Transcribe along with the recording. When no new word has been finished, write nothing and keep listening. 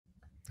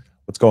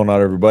What's going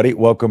on, everybody?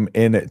 Welcome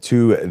in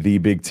to the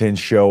Big Ten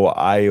Show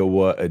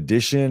Iowa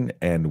edition,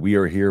 and we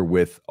are here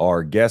with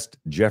our guest,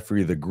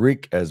 Jeffrey the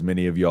Greek. As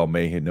many of y'all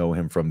may know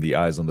him from the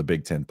Eyes on the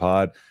Big Ten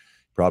pod.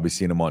 Probably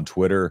seen him on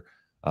Twitter.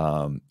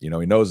 He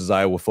knows his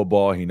Iowa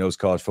football. He knows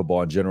college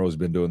football in general. He's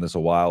been doing this a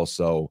while.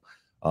 So,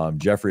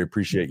 Jeffrey,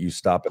 appreciate you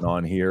stopping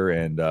on here.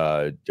 And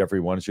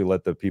Jeffrey, why don't you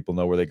let the people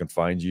know where they can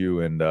find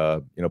you and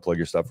plug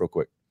your stuff real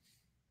quick.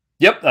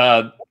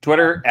 Yep,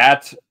 Twitter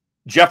at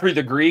Jeffrey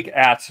the Greek,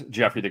 at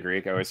Jeffrey the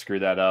Greek. I always screw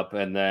that up.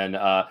 And then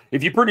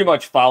if you pretty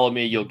much follow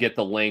me, you'll get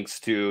the links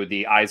to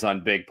the Eyes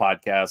on Big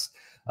podcast,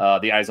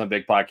 the Eyes on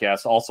Big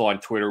podcast. Also on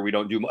Twitter, we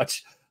don't do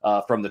much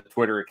from the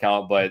Twitter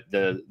account, but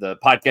the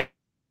podcast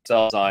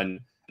is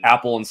on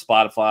Apple and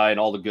Spotify and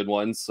all the good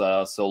ones.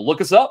 So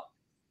look us up.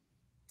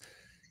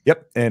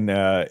 Yep,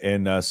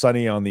 and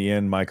Sonny on the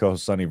end, my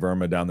co-host Sonny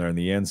Verma down there in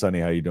the end. Sonny,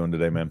 how you doing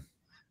today, man?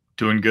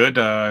 Doing good.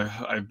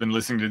 I've been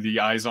listening to the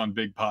Eyes on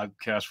Big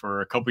podcast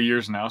for a couple of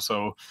years now,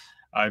 so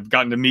I've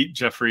gotten to meet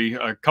Jeffrey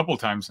a couple of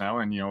times now,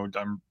 and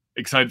I'm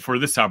excited for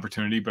this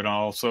opportunity, but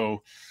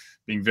also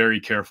being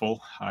very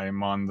careful.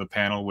 I'm on the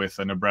panel with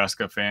a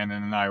Nebraska fan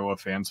and an Iowa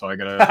fan, so I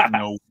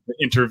gotta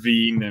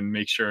intervene and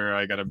make sure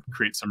I gotta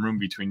create some room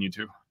between you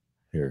two.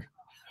 Here.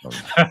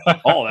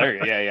 Oh, there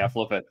you go. Yeah,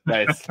 flip it.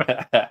 Nice.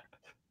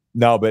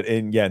 No, but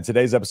in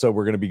today's episode,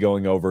 we're going to be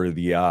going over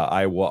the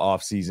Iowa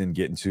offseason,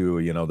 getting to,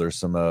 there's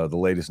some the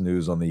latest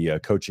news on the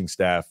coaching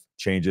staff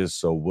changes.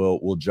 So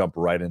we'll jump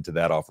right into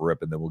that off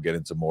rip, and then we'll get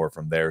into more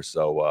from there.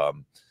 So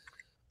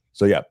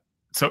yeah.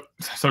 So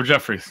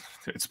Jeffrey,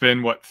 it's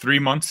been 3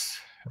 months,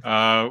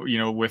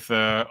 with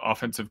the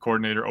offensive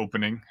coordinator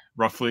opening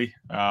roughly.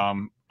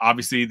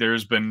 Obviously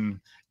there's been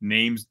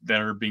names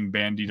that are being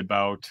bandied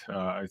about,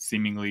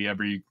 seemingly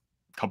every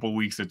couple of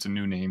weeks. It's a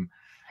new name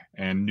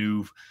and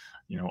new,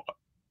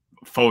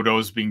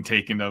 photos being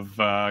taken of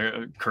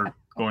Kirk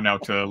going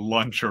out to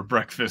lunch or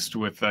breakfast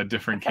with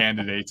different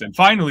candidates. And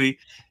finally,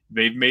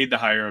 they've made the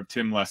hire of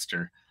Tim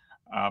Lester.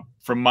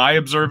 From my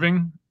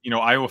observing,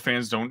 Iowa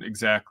fans don't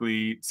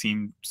exactly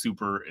seem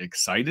super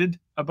excited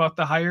about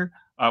the hire.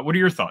 What are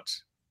your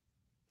thoughts?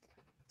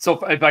 So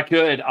if I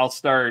could, I'll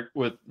start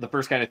with the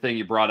first kind of thing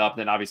you brought up,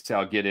 then obviously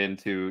I'll get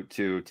into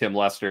Tim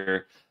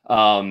Lester.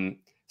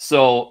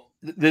 So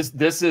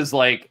this is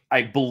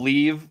I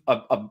believe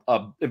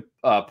a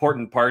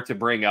important part to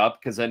bring up,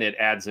 because then it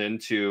adds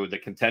into the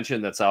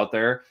contention that's out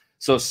there.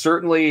 So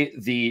certainly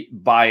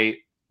by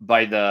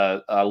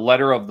the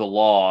letter of the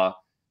law,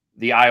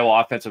 the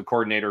Iowa offensive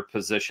coordinator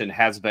position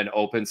has been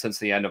open since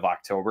the end of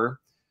October.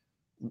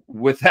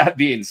 With that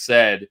being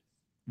said,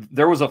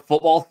 there was a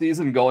football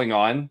season going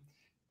on,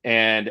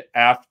 and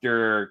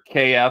after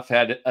KF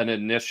had an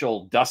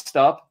initial dust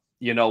up,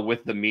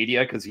 with the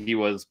media, because he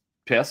was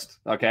pissed.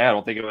 Okay. I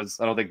don't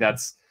think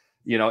that's,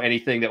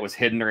 anything that was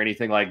hidden or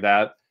anything like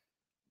that.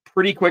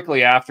 Pretty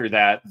quickly after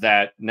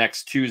that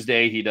next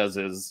Tuesday, he does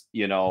his,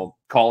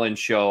 call-in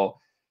show.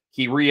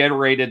 He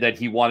reiterated that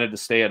he wanted to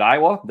stay at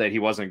Iowa, that he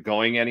wasn't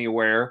going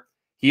anywhere.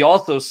 He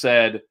also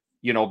said,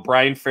 Kirk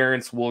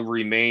Ferentz will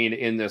remain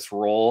in this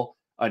role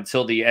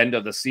until the end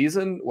of the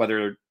season,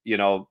 whether,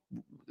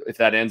 if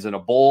that ends in a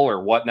bowl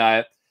or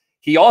whatnot.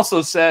 He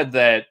also said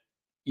that,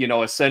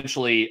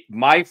 essentially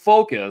my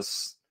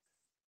focus,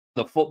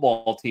 the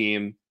football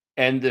team,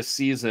 and this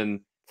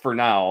season for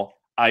now,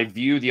 I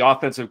view the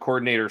offensive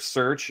coordinator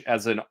search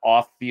as an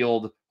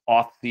off-field,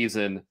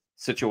 off-season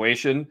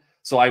situation.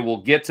 So I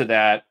will get to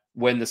that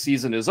when the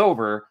season is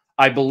over.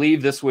 I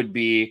believe this would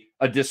be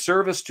a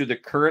disservice to the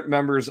current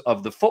members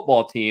of the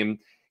football team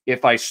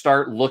if I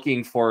start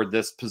looking for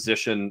this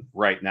position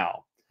right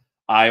now.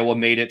 Iowa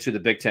made it to the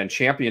Big Ten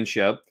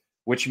championship,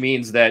 which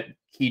means that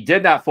he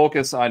did not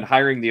focus on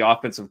hiring the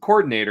offensive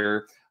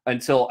coordinator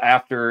until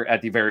after,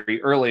 at the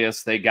very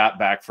earliest, they got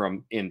back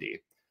from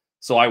Indy.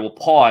 So I will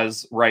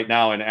pause right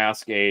now and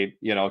ask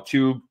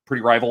two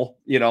pretty rival,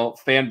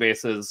 fan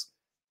bases,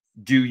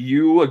 do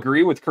you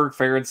agree with Kirk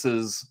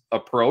Ferentz's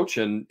approach,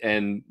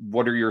 and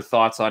what are your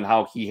thoughts on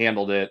how he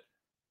handled it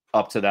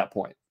up to that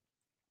point?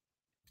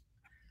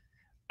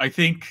 I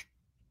think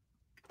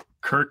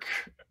Kirk,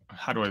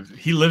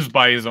 he lives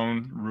by his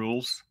own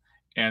rules.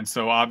 And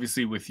so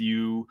obviously with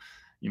you,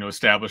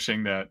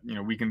 establishing that,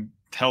 we can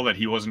tell that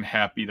he wasn't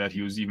happy that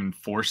he was even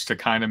forced to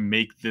kind of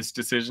make this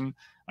decision.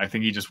 I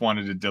think he just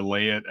wanted to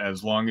delay it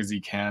as long as he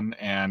can.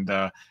 And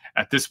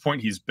at this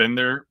point, he's been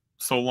there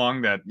so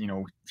long that,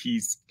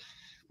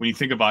 when you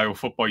think of Iowa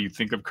football, you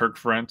think of Kirk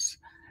Ferentz.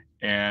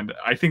 And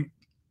I think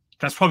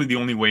that's probably the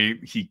only way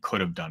he could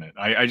have done it.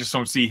 I just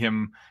don't see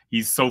him.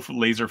 He's so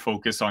laser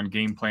focused on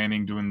game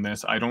planning, doing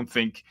this. I don't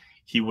think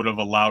he would have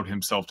allowed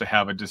himself to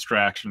have a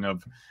distraction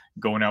of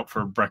going out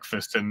for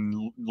breakfast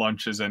and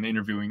lunches and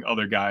interviewing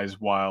other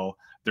guys while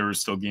there were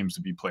still games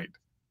to be played.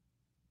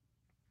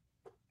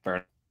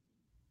 Fair.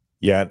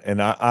 Yeah,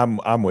 and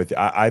I'm with you.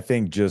 I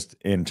think just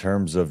in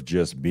terms of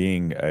just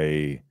being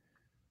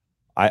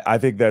I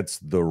think that's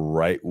the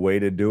right way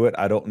to do it.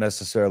 I don't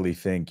necessarily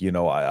think,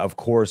 of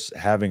course,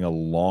 having a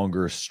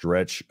longer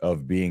stretch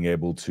of being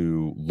able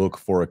to look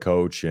for a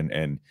coach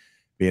and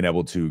being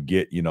able to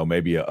get,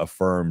 maybe a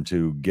firm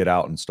to get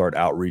out and start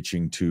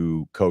outreaching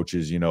to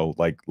coaches,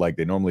 like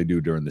they normally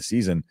do during the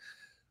season.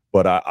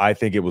 But I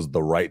think it was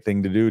the right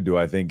thing to do. Do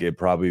I think it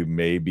probably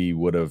maybe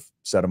would have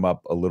set them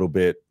up a little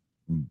bit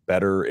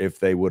better if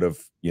they would have,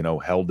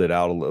 held it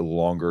out a little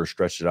longer,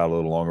 stretched it out a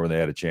little longer when they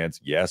had a chance?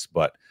 Yes.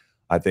 But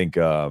I think,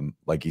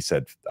 like he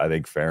said, I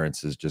think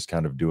Ferentz is just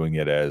kind of doing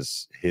it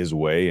as his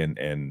way.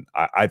 And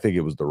I think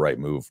it was the right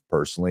move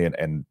personally.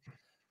 And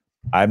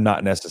I'm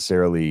not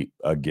necessarily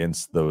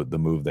against the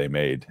move they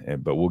made,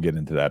 but we'll get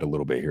into that a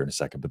little bit here in a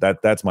second.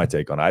 But that's my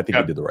take on it. I think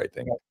he did the right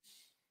thing.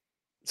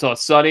 So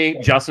Sonny,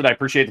 Justin, I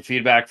appreciate the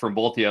feedback from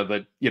both of you,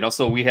 but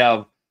so we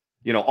have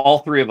all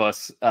three of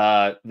us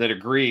that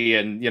agree,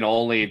 and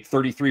only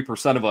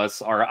 33% of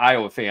us are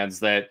Iowa fans,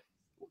 that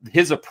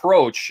his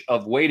approach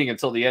of waiting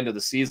until the end of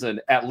the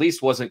season at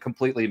least wasn't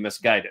completely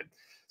misguided.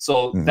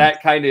 So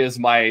that kind of is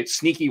my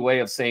sneaky way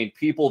of saying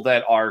people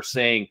that are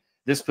saying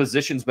this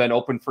position's been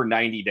open for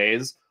 90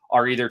 days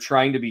are either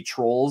trying to be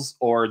trolls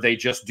or they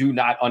just do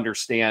not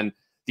understand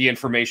the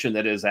information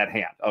that is at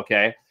hand.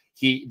 Okay.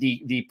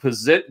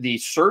 The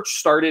search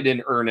started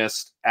in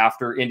earnest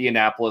after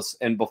Indianapolis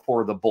and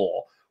before the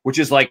bowl, which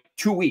is like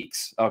 2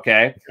 weeks.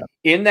 Okay.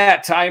 In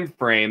that time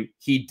frame,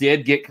 he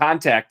did get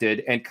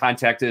contacted and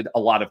contacted a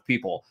lot of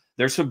people.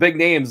 There's some big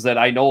names that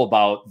I know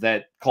about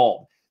that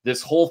called.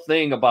 This whole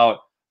thing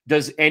about,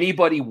 does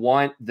anybody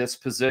want this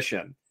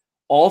position,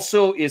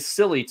 also is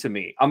silly to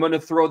me. I'm going to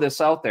throw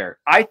this out there.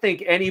 I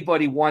think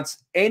anybody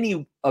wants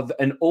any of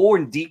an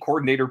O&D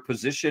coordinator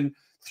position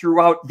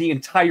throughout the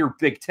entire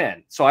Big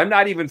Ten. So I'm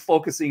not even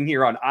focusing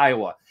here on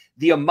Iowa.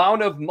 The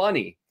amount of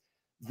money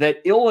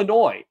that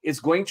Illinois is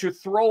going to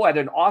throw at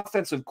an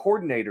offensive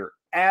coordinator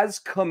as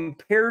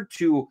compared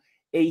to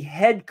a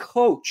head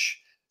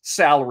coach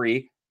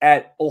salary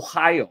at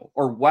Ohio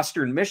or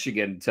Western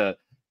Michigan,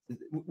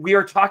 we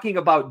are talking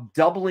about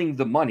doubling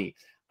the money.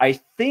 I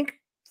think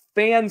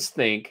fans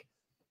think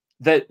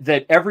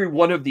that every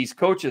one of these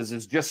coaches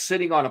is just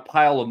sitting on a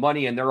pile of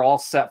money and they're all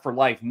set for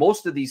life.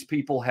 Most of these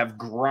people have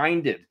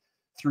grinded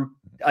through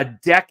a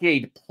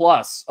decade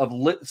plus of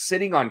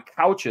sitting on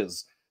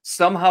couches,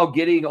 somehow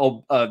getting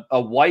a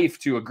wife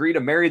to agree to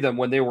marry them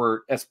when they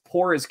were as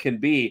poor as can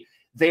be.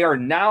 They are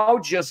now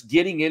just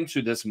getting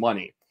into this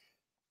money.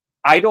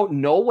 I don't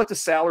know what the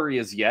salary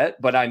is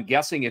yet, but I'm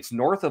guessing it's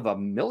north of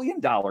 $1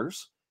 million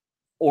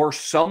or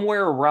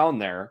somewhere around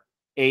there.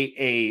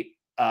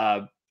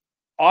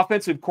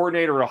 Offensive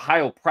coordinator at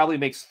Ohio probably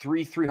makes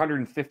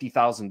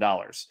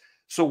 $350,000.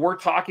 So we're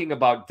talking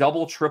about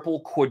double,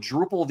 triple,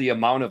 quadruple the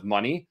amount of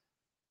money.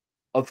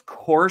 Of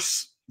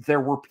course,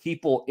 there were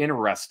people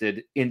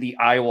interested in the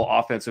Iowa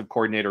offensive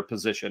coordinator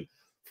position.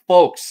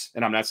 Folks,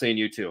 and I'm not saying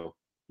you two,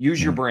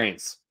 use your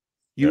brains.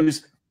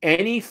 Use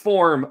any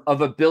form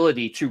of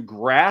ability to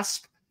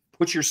grasp,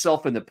 put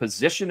yourself in the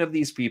position of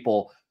these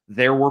people.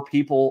 There were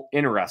people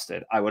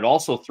interested. I would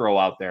also throw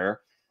out there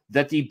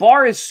that the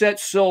bar is set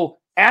so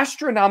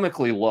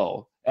astronomically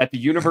low at the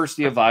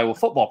University of Iowa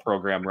football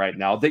program right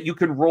now that you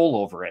can roll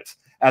over it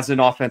as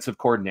an offensive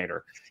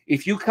coordinator.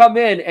 If you come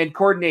in and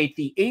coordinate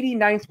the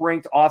 89th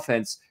ranked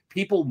offense,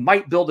 people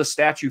might build a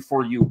statue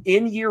for you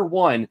in year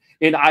one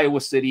in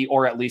Iowa City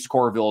or at least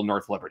Coralville,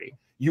 North Liberty.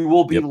 You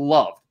will be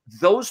loved.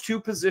 Those two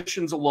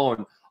positions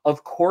alone,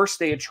 of course,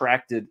 they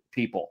attracted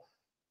people.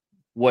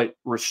 What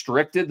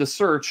restricted the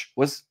search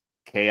was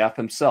KF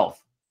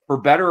himself. For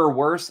better or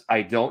worse,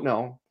 I don't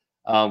know.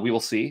 We will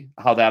see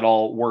how that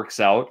all works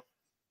out.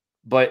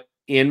 But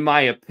in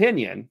my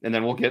opinion, and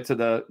then we'll get to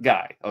the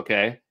guy,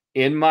 okay?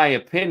 In my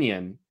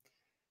opinion,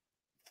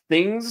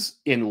 things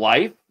in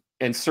life,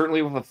 and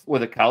certainly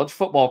with a college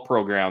football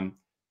program,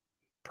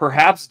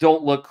 perhaps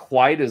don't look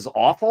quite as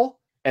awful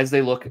as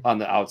they look on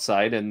the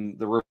outside. And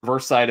the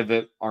reverse side of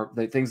it,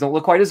 things don't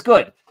look quite as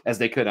good as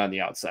they could on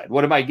the outside.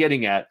 What am I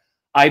getting at?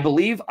 I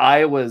believe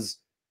Iowa's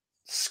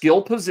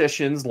skill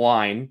positions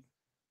line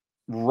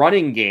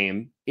running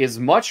game is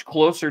much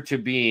closer to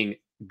being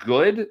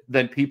good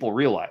than people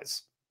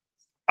realize.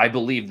 I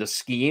believe the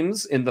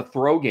schemes in the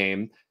throw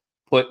game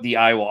put the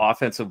Iowa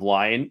offensive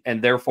line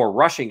and therefore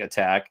rushing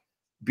attack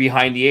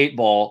behind the 8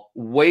 ball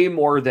way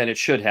more than it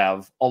should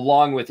have,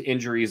 along with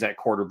injuries at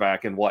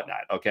quarterback and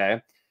whatnot.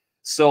 Okay.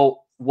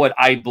 So what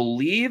I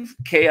believe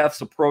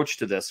KF's approach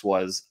to this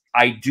was,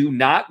 I do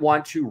not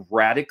want to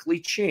radically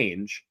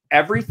change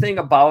everything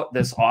about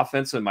this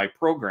offense in my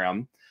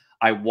program.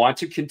 I want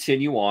to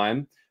continue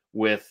on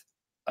with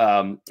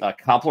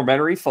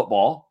complementary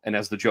football. And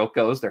as the joke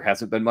goes, there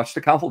hasn't been much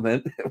to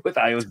compliment with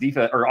Iowa's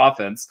defense or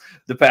offense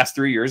the past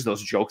 3 years.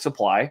 Those jokes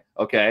apply.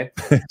 Okay.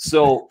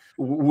 So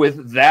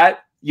with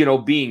that,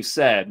 being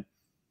said,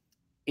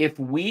 if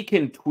we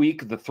can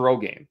tweak the throw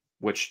game,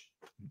 which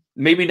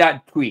maybe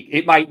not tweak,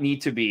 it might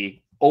need to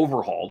be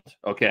overhauled.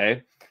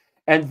 Okay.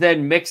 And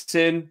then mix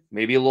in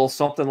maybe a little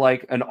something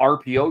like an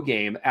RPO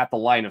game at the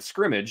line of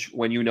scrimmage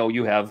when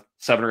you have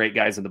 7 or 8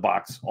 guys in the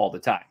box all the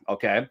time.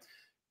 Okay.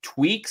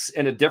 Tweaks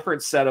and a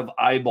different set of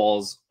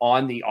eyeballs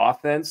on the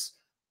offense,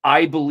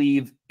 I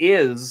believe,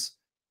 is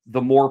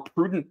the more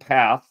prudent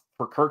path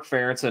for Kirk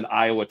Ferentz in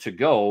Iowa to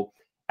go,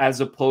 as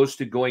opposed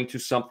to going to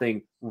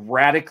something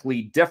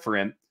radically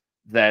different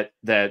that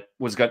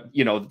was got,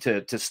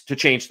 to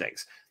change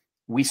things.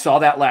 We saw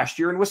that last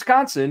year in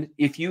Wisconsin.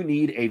 If you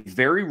need a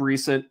very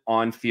recent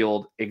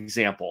on-field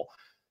example,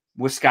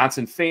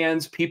 Wisconsin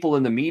fans, people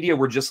in the media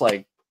were just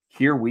like,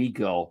 here we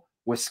go.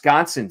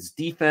 Wisconsin's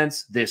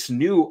defense, this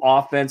new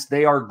offense,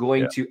 they are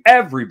going to,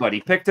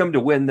 everybody picked them to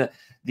win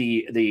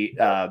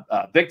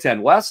the Big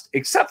Ten West,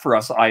 except for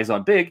us, Eyes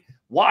on Big.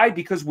 Why?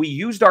 Because we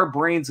used our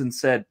brains and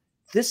said,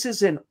 this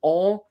is an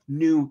all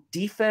new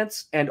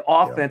defense and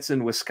offense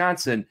in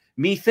Wisconsin.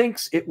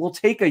 Methinks it will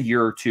take a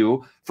year or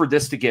two for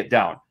this to get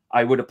down.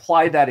 I would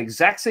apply that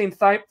exact same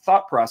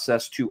thought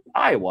process to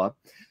Iowa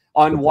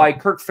on why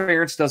Kirk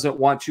Ferentz doesn't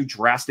want to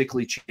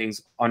drastically change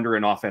under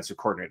an offensive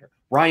coordinator.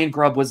 Ryan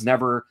Grubb was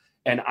never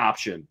an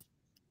option.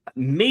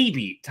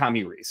 Maybe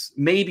Tommy Rees.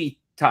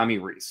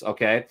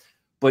 Okay.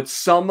 But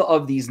some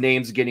of these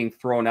names getting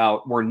thrown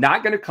out, we're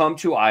not going to come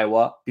to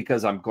Iowa,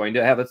 because I'm going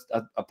to have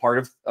a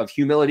part of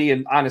humility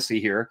and honesty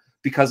here,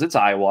 because it's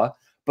Iowa,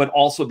 but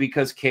also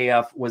because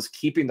KF was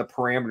keeping the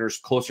parameters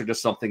closer to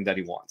something that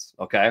he wants.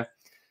 Okay.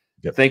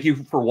 Yep. Thank you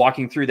for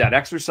walking through that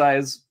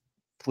exercise.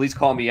 Please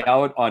call me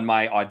out on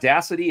my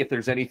audacity. If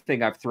there's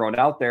anything I've thrown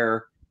out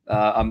there,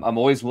 I'm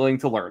always willing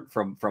to learn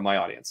from my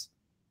audience.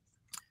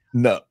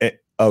 No.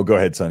 Go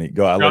ahead, Sonny.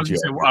 Go. I'll let you.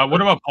 Say, what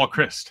about Paul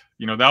Chryst?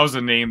 That was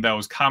a name that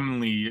was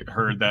commonly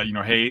heard that,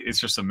 hey, it's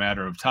just a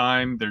matter of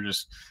time. They're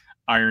just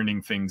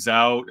ironing things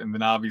out. And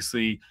then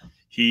obviously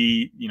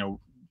he,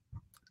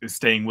 is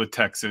staying with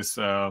Texas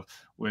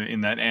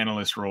in that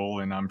analyst role,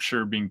 and I'm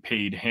sure being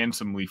paid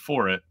handsomely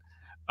for it.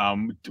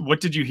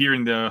 What did you hear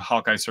in the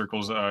Hawkeye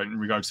circles in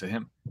regards to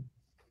him?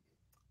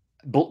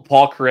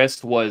 Paul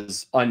Chryst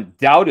was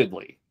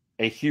undoubtedly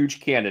a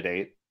huge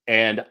candidate,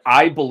 and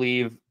I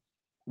believe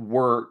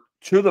we're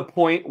to the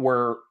point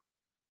where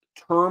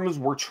terms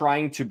were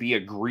trying to be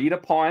agreed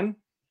upon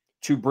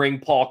to bring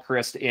Paul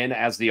Chryst in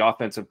as the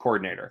offensive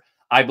coordinator.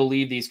 I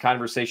believe these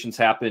conversations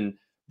happened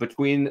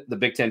between the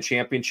Big Ten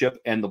championship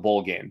and the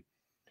bowl game.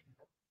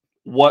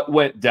 What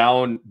went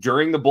down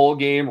during the bowl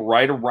game,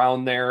 right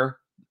around there,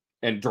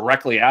 and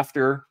directly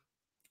after,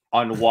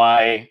 on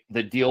why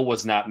the deal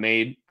was not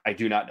made, I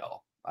do not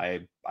know.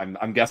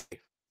 I'm guessing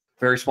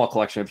very small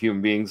collection of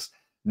human beings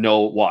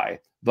know why.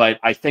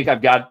 But I think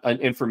I've got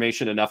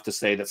information enough to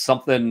say that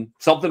something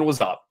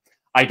was up.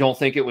 I don't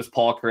think it was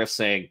Paul Chryst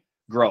saying,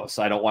 gross,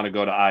 I don't want to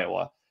go to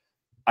Iowa.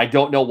 I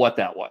don't know what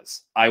that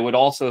was. I would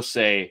also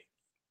say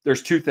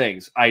there's two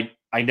things. I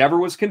never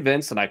was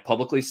convinced, and I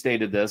publicly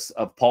stated this,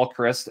 of Paul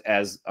Chryst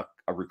as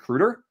a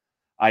recruiter.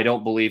 I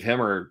don't believe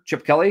him or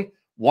Chip Kelly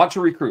want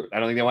to recruit. I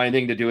don't think they want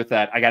anything to do with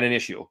that. I got an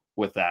issue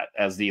with that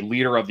as the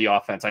leader of the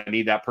offense. I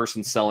need that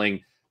person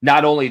selling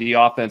not only the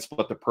offense,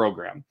 but the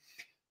program.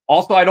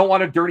 Also, I don't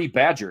want a dirty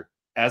Badger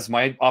as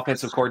my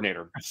offensive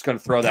coordinator. I'm just going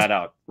to throw that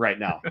out right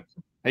now.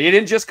 He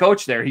didn't just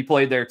coach there. He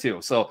played there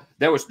too. So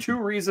there was two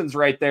reasons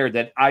right there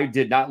that I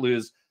did not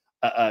lose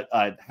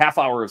a half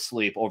hour of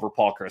sleep over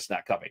Paul Chryst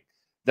not coming.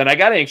 Then I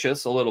got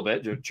anxious a little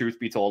bit, truth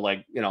be told,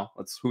 who are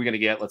we going to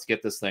get? Let's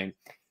get this thing.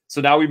 So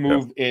now we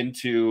move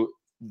into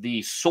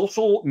the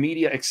social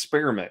media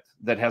experiment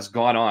that has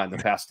gone on the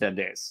past 10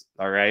 days.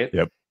 All right.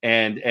 Yep.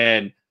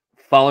 And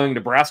following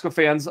Nebraska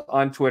fans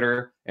on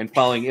Twitter and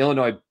following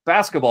Illinois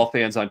basketball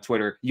fans on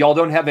Twitter, y'all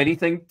don't have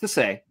anything to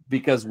say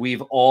because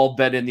we've all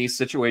been in these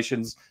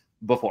situations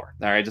before.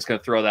 All right. Just going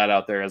to throw that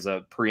out there as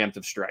a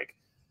preemptive strike.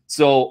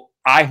 So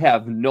I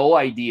have no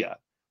idea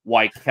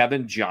why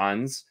Kevin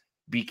Johns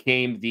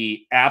became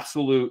the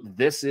absolute,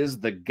 this is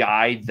the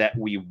guy that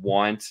we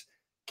want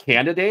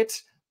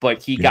candidate,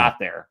 but he got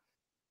there.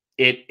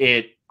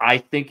 I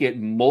think it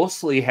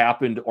mostly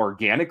happened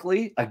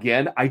organically.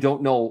 Again, I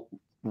don't know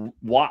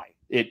why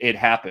it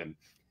happened.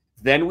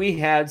 Then we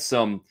had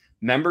some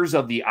members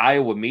of the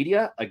Iowa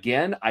media.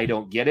 Again, I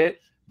don't get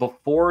it.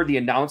 Before the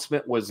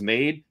announcement was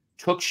made,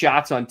 took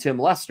shots on Tim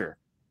Lester.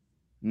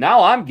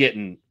 Now I'm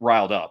getting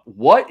riled up.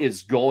 What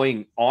is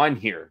going on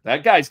here?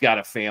 That guy's got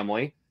a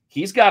family.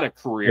 He's got a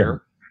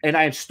career. Yeah. And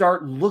I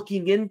start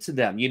looking into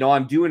them.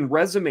 I'm doing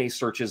resume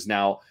searches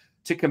now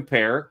to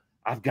compare.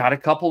 I've got a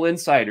couple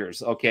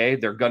insiders. Okay.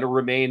 They're going to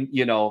remain,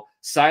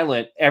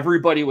 silent.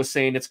 Everybody was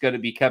saying it's going to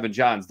be Kevin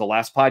Johns. The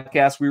last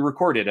podcast we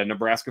recorded, a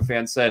Nebraska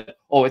fan said,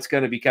 oh, it's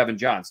going to be Kevin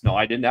Johns. No,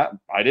 I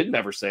didn't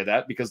ever say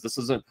that because this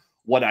isn't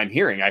what I'm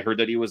hearing. I heard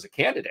that he was a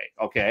candidate.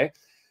 Okay.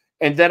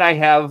 And then I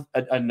have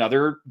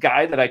another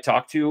guy that I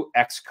talked to,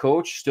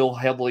 ex-coach, still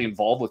heavily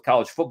involved with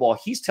college football.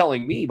 He's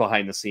telling me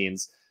behind the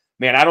scenes,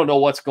 man, I don't know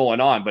what's going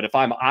on, but if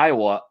I'm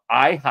Iowa,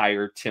 I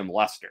hire Tim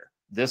Lester.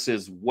 This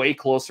is way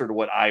closer to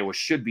what Iowa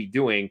should be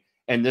doing,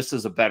 and this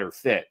is a better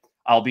fit.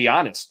 I'll be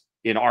honest,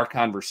 in our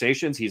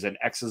conversations, he's an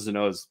X's and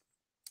O's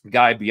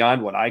guy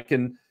beyond what I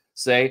can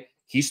say.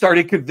 He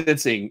started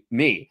convincing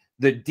me.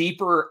 The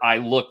deeper I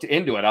looked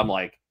into it, I'm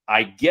like,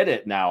 I get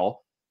it now.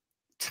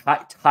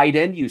 Tight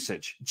end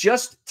usage,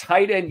 just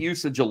tight end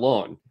usage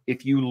alone,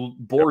 if you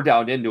bore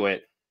down into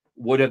it,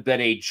 would have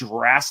been a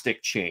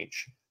drastic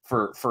change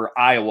for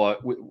Iowa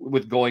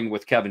with going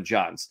with Kevin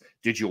Johns.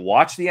 Did you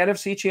watch the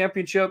NFC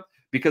Championship?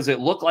 Because it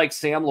looked like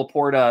Sam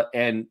Laporta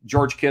and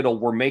George Kittle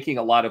were making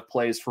a lot of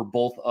plays for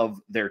both of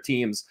their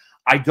teams.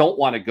 I don't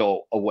want to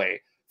go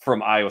away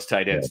from Iowa's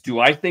tight ends. Do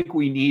I think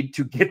we need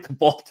to get the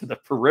ball to the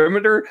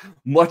perimeter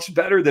much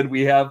better than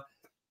we have?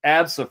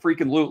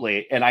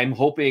 Abso-freaking-lutely. And I'm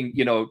hoping,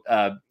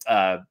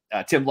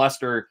 Tim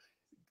Lester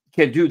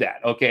can do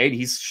that. Okay.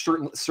 He's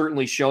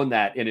certainly shown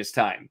that in his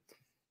time.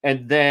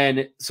 And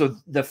then, so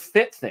the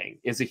fit thing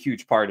is a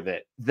huge part of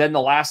it. Then the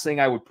last thing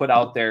I would put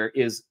out there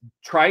is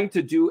trying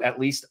to do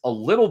at least a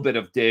little bit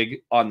of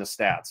dig on the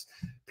stats.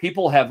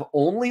 People have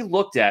only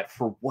looked at,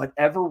 for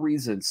whatever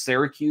reason,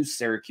 Syracuse.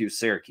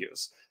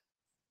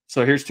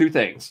 So here's two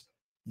things.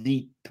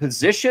 The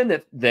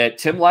position that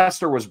Tim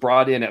Lester was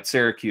brought in at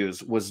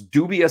Syracuse was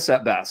dubious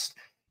at best.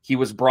 He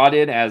was brought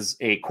in as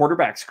a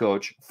quarterbacks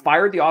coach,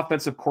 fired the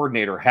offensive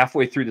coordinator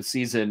halfway through the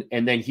season,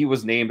 and then he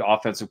was named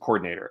offensive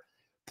coordinator.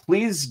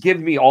 Please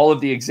give me all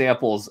of the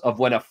examples of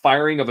when a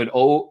firing of an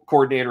O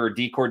coordinator or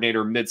D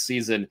coordinator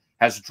mid-season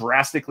has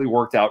drastically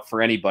worked out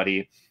for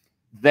anybody.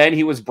 Then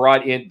he was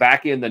brought in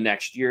back in the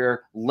next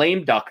year,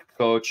 lame duck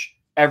coach.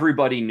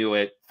 Everybody knew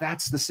it.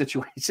 That's the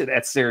situation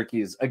at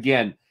Syracuse.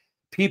 Again,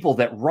 people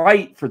that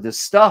write for this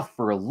stuff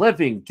for a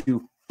living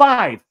do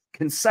 5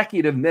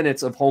 consecutive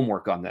minutes of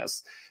homework on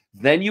this.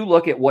 Then you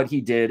look at what he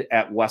did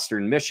at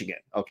Western Michigan,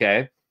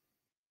 okay?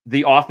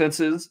 The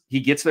offenses, he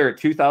gets there at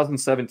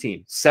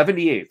 2017,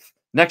 78th.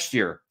 Next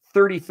year,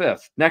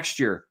 35th. Next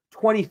year,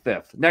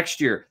 25th.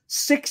 Next year,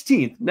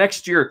 16th.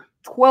 Next year,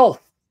 12th.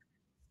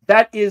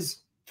 That is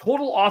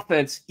total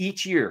offense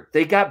each year.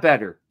 They got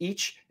better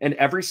each and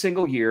every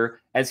single year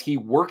as he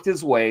worked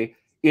his way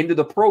into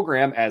the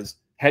program as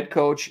head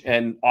coach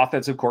and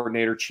offensive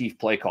coordinator, chief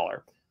play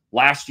caller.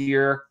 Last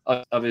year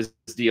of his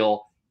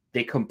deal,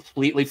 they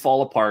completely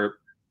fall apart.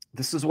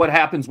 This is what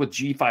happens with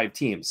G5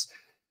 teams.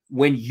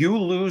 When you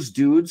lose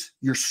dudes,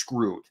 you're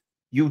screwed.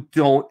 You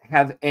don't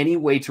have any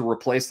way to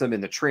replace them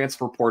in the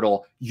transfer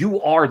portal. You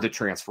are the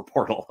transfer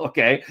portal,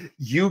 okay?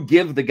 You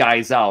give the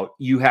guys out.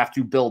 You have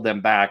to build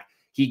them back.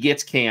 He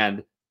gets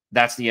canned.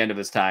 That's the end of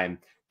his time.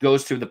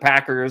 Goes to the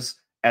Packers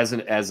as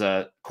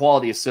a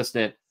quality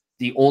assistant.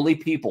 The only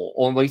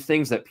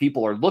things that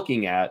people are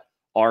looking at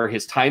are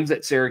his times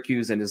at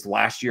Syracuse and his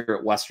last year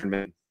at Western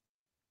Michigan.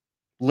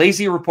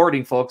 Lazy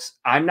reporting, folks.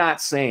 I'm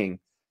not saying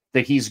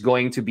that he's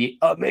going to be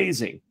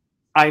amazing.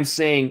 I'm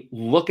saying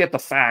look at the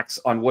facts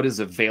on what is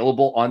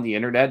available on the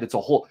internet. It's a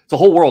whole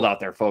world out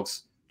there,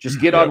 folks.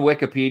 Just get on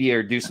Wikipedia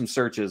or do some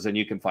searches and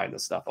you can find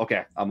this stuff.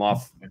 Okay, I'm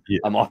off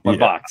my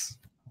box.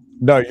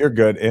 No, you're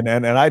good.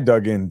 And I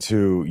dug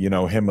into,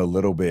 him a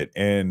little bit,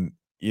 and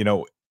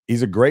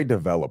he's a great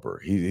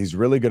developer. He's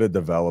really good at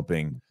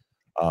developing.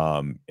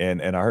 And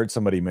I heard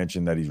somebody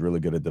mention that he's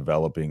really good at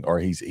developing, or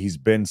he's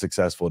been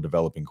successful at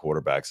developing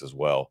quarterbacks as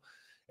well.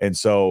 And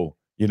so,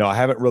 I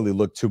haven't really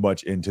looked too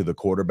much into the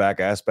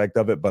quarterback aspect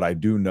of it, but I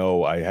do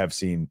know I have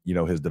seen,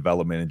 his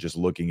development and just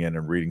looking in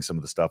and reading some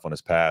of the stuff on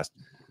his past.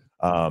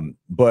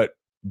 But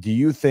do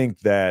you think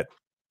that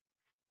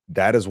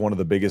is one of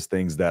the biggest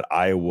things that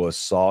Iowa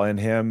saw in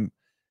him?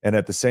 And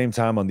at the same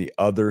time, on the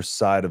other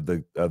side of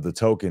the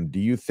token, do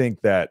you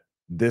think that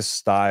this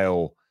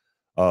style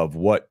of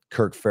what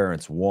Kirk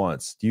Ferentz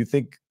wants, do you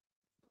think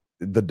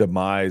the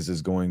demise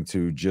is going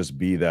to just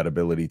be that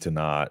ability to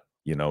not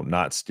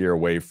steer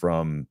away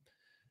from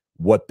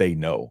what they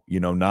know,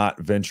 not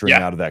venturing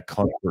out of that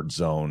comfort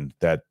zone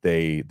that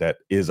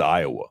is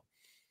Iowa?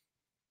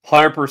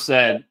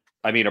 100%.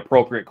 I mean,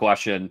 appropriate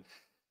question.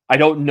 I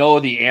don't know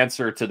the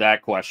answer to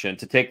that question.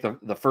 To take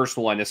the first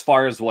one, as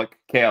far as what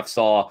KF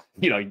saw,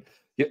 he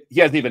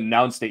hasn't even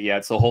announced it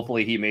yet. So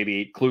hopefully he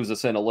maybe clues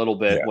us in a little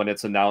bit when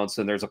it's announced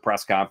and there's a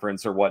press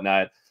conference or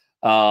whatnot.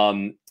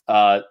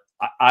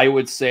 I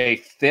would say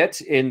fit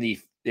in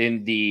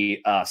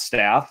the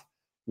staff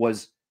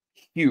was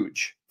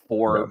huge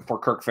for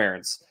Kirk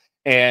Ferentz.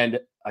 And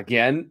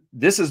again,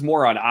 this is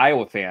more on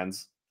Iowa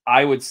fans.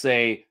 I would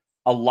say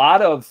a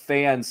lot of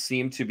fans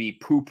seem to be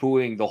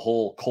poo-pooing the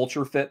whole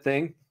culture fit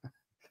thing.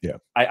 Yeah,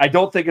 I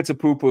don't think it's a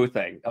poo-poo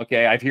thing.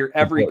 Okay, I hear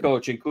every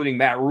coach, including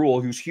Matt Rule,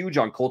 who's huge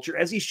on culture,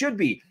 as he should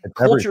be.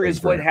 Culture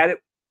is what had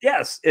it.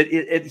 Yes,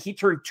 he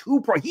turned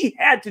he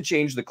had to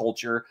change the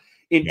culture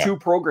in 2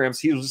 programs.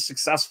 He was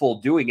successful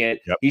doing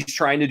it. Yep. He's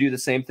trying to do the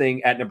same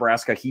thing at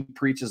Nebraska. He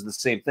preaches the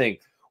same thing.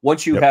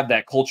 Once you have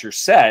that culture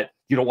set,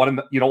 you don't want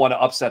to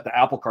upset the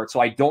apple cart. So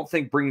I don't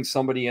think bringing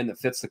somebody in that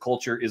fits the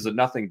culture is a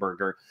nothing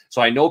burger.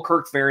 So I know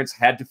Kirk Ferentz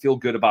had to feel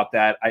good about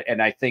that,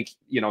 and I think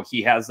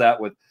he has that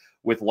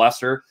with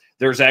Lester.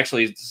 There's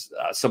actually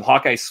some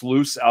Hawkeye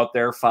sleuths out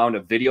there found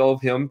a video of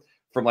him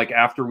from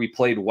after we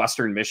played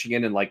Western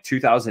Michigan in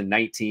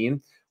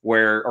 2019,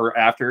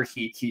 after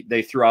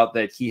they threw out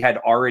that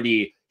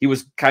he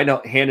was kind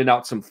of handing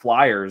out some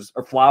flowers,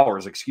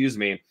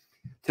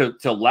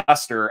 to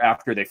Lester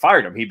after they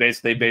fired him. They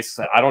basically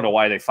said, I don't know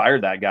why they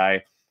fired that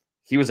guy.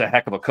 He was a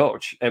heck of a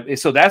coach. And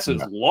so that's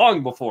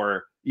long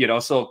before,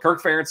 so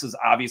Kirk Ferentz has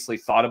obviously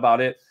thought about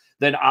it.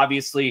 then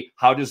obviously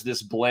how does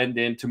this blend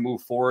in to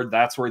move forward?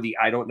 That's where the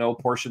I don't know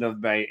portion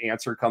of my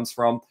answer comes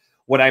from.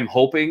 What I'm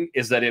hoping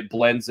is that it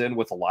blends in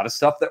with a lot of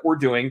stuff that we're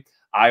doing.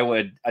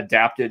 Iowa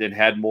adapted and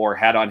had more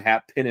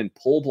hat-on-hat pin and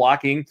pull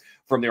blocking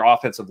from their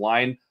offensive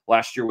line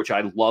last year, which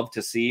I love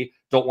to see.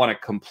 Don't want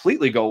to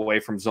completely go away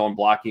from zone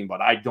blocking,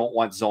 but I don't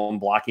want zone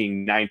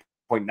blocking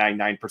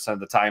 9.99% of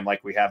the time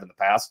like we have in the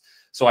past.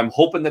 So I'm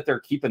hoping that they're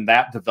keeping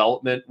that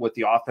development with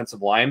the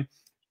offensive line,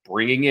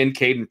 bringing in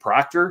Kadyn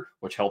Proctor,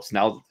 which helps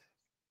now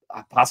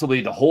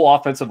possibly the whole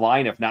offensive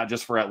line, if not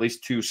just for at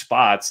least 2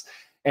 spots.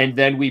 And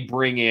then we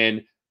bring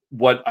in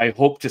what I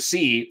hope to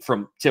see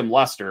from Tim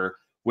Lester,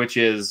 which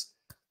is,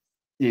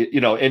 you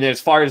know, and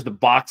as far as the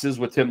boxes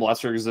with Tim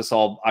Lester, is this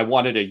all, I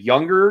wanted a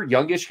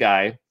youngish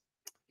guy.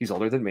 He's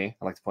older than me,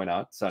 I like to point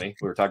out, Sonny.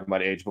 We were talking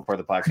about age before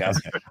the podcast.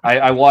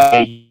 I want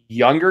a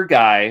younger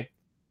guy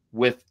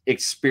with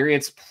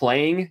experience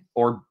playing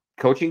or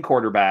coaching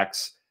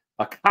quarterbacks,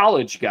 a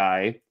college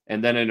guy,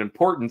 and then an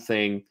important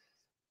thing,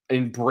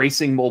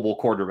 embracing mobile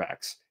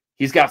quarterbacks.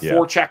 He's got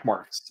 4 check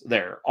marks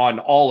there on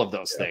all of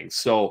those things.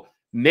 So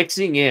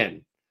mixing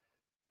in,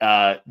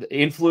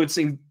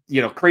 influencing,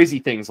 you know, crazy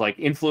things like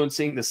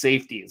influencing the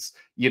safeties,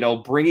 you know,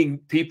 bringing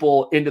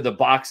people into the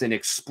box and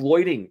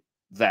exploiting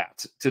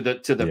that to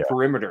the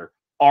perimeter,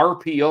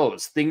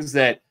 RPOs, things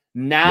that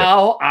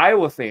now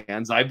Iowa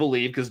fans, I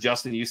believe, because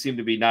Justin, you seem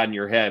to be nodding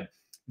your head,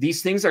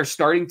 these things are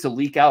starting to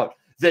leak out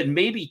that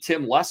maybe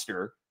Tim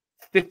Lester,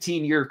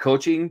 15-year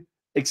coaching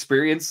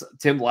experience,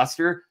 Tim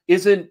Lester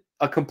isn't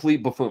a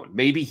complete buffoon.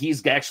 Maybe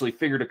he's actually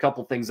figured a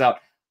couple things out.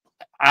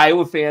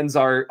 Iowa fans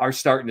are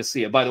starting to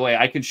see it. By the way,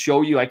 I can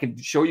show you a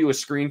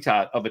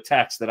screenshot of a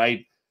text that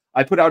I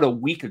put out a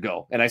week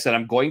ago, and I said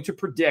I'm going to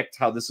predict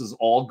how this is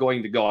all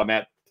going to go. I'm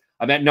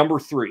at number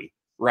 3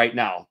 right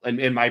now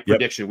in my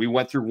prediction. We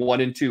went through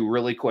 1 and 2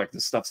 really quick.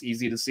 This stuff's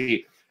easy to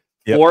see.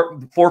 4,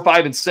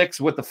 5, and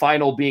 6, with the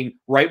final being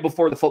right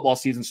before the football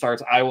season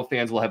starts. Iowa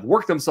fans will have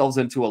worked themselves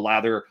into a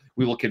lather.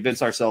 We will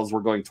convince ourselves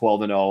we're going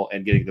 12-0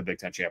 and getting the Big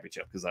Ten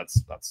championship, because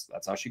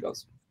that's how she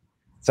goes.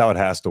 That's how it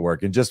has to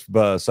work. And just,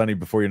 Sonny,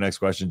 before your next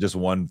question, just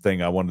one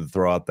thing I wanted to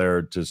throw out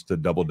there, just to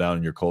double down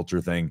on your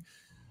culture thing.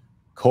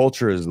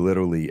 Culture is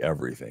literally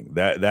everything.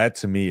 That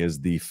to me is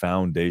the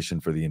foundation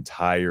for the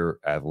entire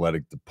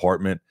athletic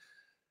department.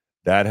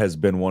 That has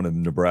been one of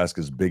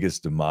Nebraska's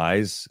biggest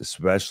demise,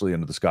 especially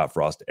under the Scott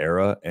Frost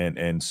era.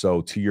 And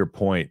so to your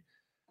point,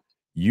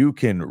 you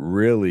can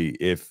really,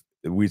 if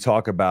we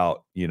talk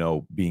about, you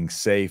know, being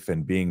safe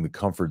and being the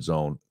comfort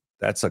zone,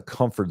 that's a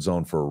comfort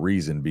zone for a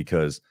reason,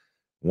 because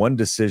one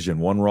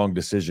wrong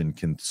decision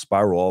can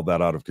spiral all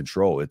that out of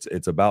control.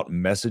 It's about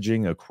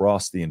messaging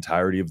across the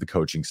entirety of the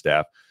coaching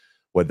staff.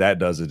 What that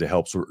does is it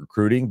helps with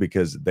recruiting,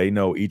 because they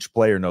know, each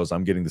player knows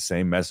I'm getting the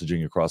same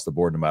messaging across the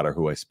board no matter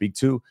who I speak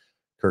to.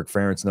 Kirk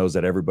Ferentz knows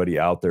that everybody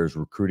out there is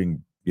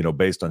recruiting, you know,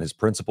 based on his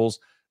principles.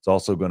 It's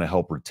also going to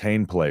help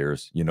retain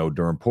players, you know,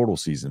 during portal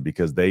season,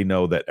 because they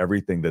know that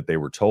everything that they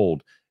were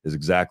told is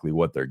exactly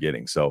what they're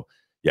getting. So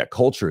yeah,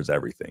 culture is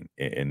everything.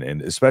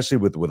 And especially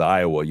with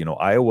Iowa, you know,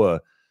 Iowa,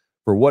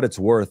 for what it's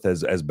worth,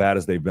 as bad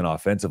as they've been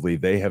offensively,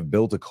 they have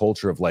built a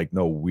culture of like,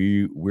 no,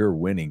 we're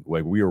winning.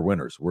 Like, we are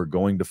winners. We're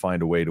going to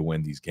find a way to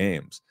win these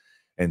games.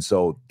 And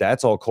so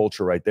that's all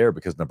culture right there,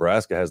 because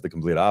Nebraska has the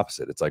complete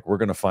opposite. It's like, we're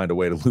going to find a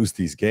way to lose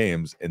these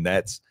games. And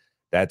that's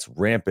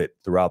rampant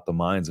throughout the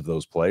minds of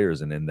those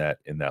players and in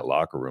that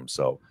locker room.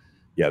 So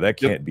yeah, that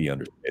can't be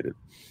understated.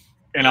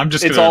 And I'm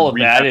just, it's all of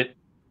that.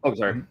 Oh,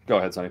 sorry. Go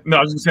ahead, Sonny. No,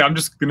 I was going to say, I'm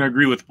just going to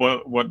agree with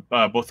what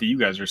both of you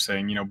guys are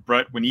saying. You know,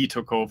 Brett, when he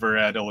took over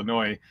at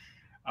Illinois,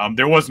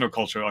 there was no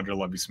culture under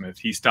Lovie Smith.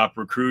 He stopped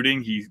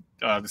recruiting.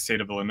 The state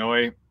of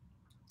Illinois.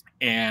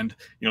 And,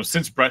 you know,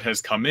 since Brett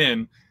has come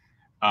in,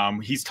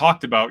 he's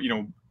talked about, you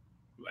know,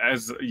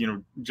 as you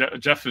know,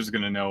 Jeff is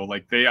going to know,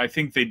 like I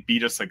think they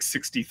beat us like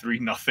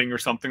 63-0 or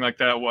something like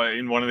that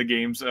in one of the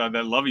games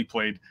that Lovie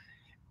played,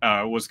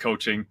 was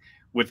coaching.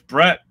 With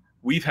Brett,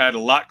 we've had a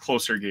lot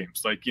closer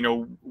games. Like, you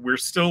know, we're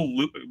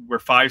 5-7,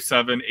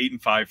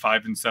 8-5,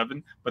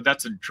 5-7, but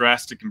that's a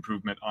drastic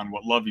improvement on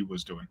what Lovie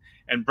was doing.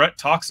 And Brett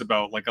talks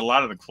about like a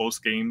lot of the close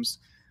games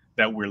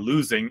that we're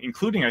losing,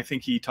 including, I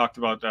think he talked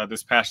about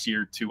this past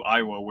year to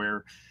Iowa,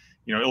 where,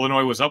 you know,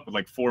 Illinois was up with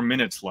like 4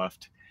 minutes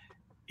left.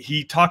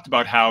 He talked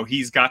about how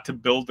he's got to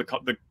build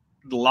the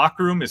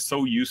locker room is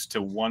so used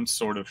to one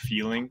sort of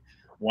feeling,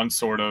 one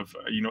sort of,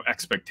 you know,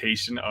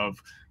 expectation of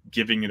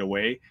giving it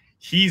away.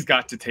 He's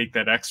got to take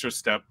that extra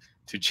step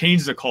to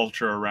change the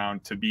culture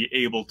around, to be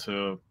able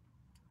to,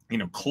 you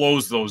know,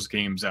 close those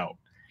games out.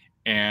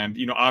 And,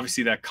 you know,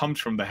 obviously that comes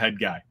from the head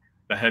guy,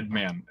 the head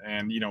man.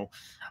 And, you know,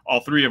 all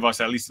 3 of us,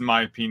 at least in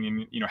my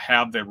opinion, you know,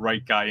 have the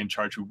right guy in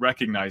charge who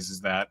recognizes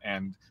that,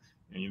 and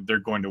you know, they're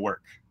going to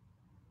work.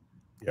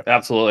 Yep.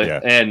 Absolutely. Yeah.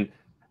 And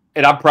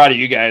I'm proud of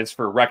you guys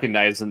for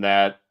recognizing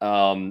that.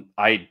 Do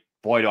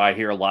I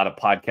hear a lot of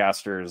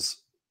podcasters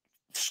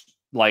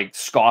like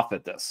scoff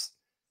at this.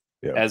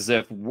 Yeah. As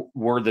if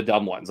we're the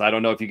dumb ones. I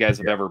don't know if you guys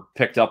have ever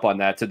picked up on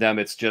that. To them,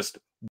 it's just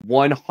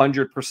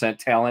 100%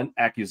 talent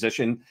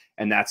acquisition,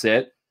 and that's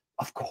it.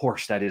 of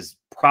course, that is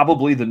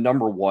probably the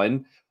number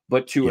one,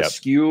 but to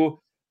eschew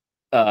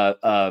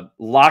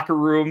locker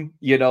room,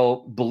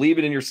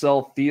 believing in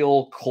yourself,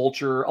 feel,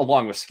 culture,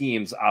 along with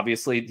schemes,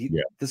 obviously,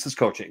 this is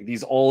coaching.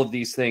 All of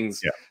these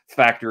things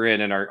factor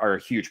in and are a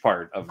huge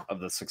part of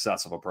the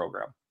success of a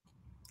program.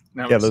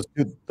 Now,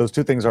 those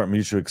two things aren't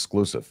mutually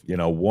exclusive.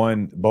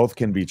 Both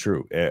can be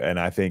true, and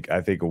I think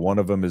one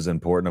of them is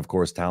important. Of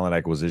course, talent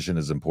acquisition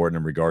is important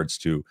in regards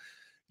to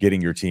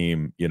getting your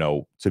team,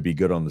 to be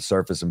good on the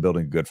surface and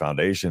building a good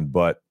foundation.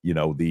 But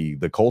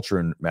the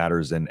culture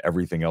matters, and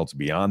everything else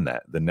beyond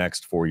that. The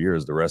next 4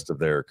 years, the rest of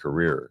their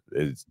career,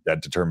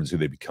 that determines who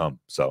they become.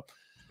 So,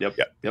 yep.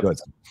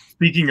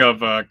 Speaking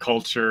of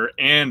culture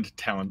and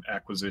talent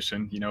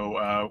acquisition,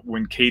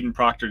 when Kadyn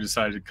Proctor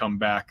decided to come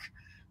back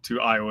to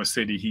Iowa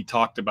City, he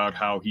talked about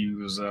how he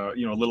was, a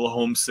little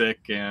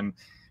homesick, and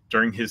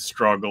during his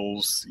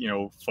struggles,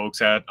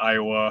 folks at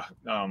Iowa,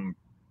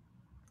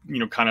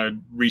 kind of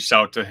reached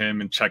out to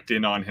him and checked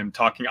in on him.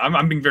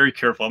 I'm being very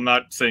careful. I'm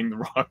not saying the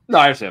wrong. No,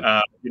 I understand.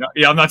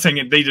 I'm not saying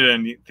they did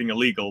anything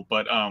illegal,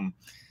 but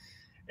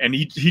and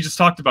he just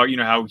talked about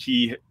how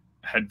he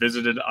had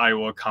visited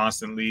Iowa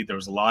constantly. There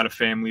was a lot of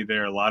family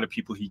there, a lot of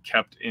people he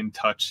kept in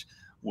touch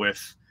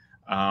with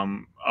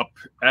up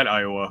at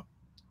Iowa.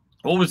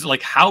 What was it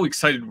like? How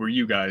excited were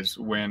you guys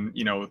when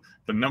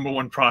the number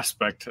one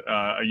prospect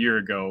a year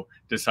ago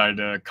decided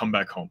to come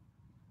back home?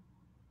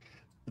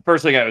 The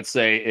first thing I would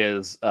say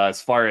is,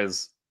 as far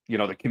as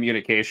the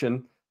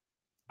communication,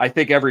 I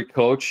think every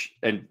coach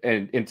and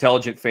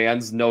intelligent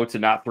fans know to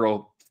not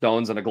throw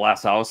stones in a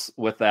glass house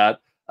with that.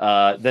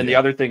 Then the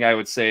other thing I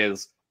would say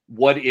is,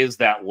 what is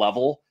that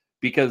level?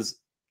 Because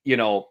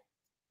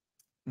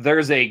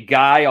there's a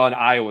guy on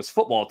Iowa's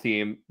football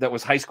team that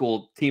was high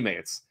school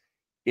teammates.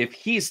 If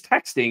he's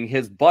texting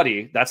his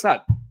buddy, that's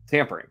not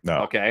tampering.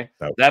 No, okay,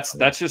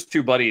 that's just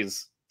two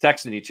buddies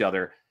texting each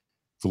other.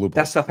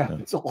 That stuff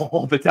happens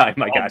all the time.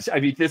 My gosh.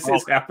 I mean, this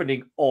is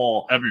happening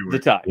everywhere. The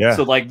time. Yeah.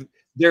 So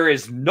there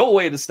is no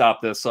way to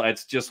stop this. So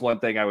it's just one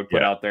thing I would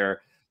put out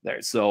there.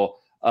 So,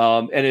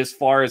 and as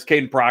far as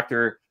Kadyn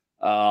Proctor,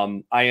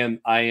 I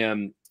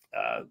am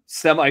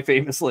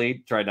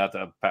semi-famously, try not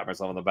to pat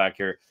myself on the back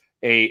here,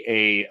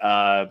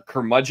 a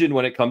curmudgeon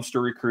when it comes to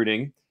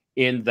recruiting,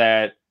 in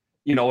that,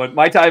 at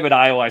my time at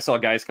Iowa, I saw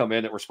guys come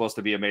in that were supposed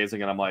to be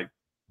amazing. And I'm like,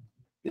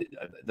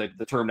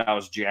 the term now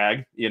is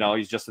jag,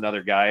 he's just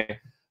another guy.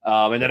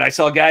 And then I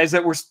saw guys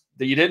that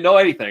you didn't know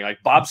anything,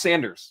 like Bob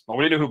Sanders.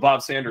 Nobody knew who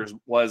Bob Sanders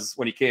was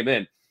when he came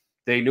in.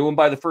 They knew him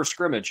by the first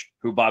scrimmage,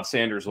 who Bob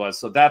Sanders was.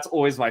 So that's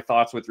always my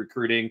thoughts with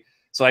recruiting.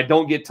 So I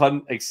don't get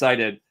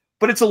excited,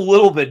 but it's a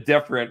little bit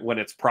different when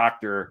it's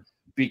Proctor,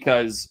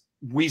 because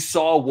we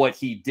saw what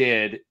he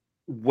did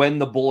when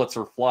the bullets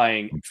are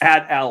flying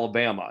at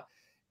Alabama.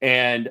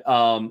 And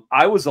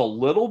I was a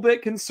little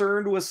bit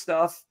concerned with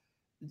stuff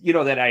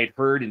that I had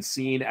heard and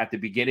seen at the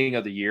beginning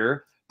of the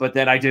year, but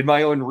then I did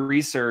my own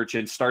research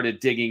and started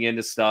digging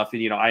into stuff.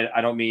 And,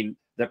 I don't mean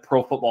that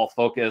Pro Football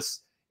Focus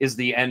is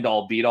the end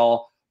all beat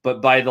all,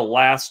 but by the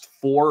last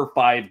 4 or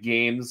 5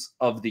 games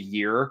of the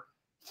year,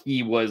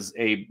 he was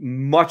a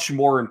much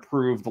more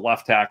improved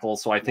left tackle.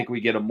 So I think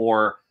we get a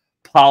more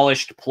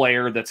polished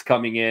player that's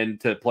coming in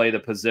to play the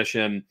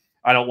position.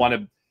 I don't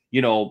want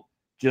to,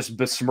 just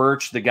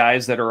besmirch the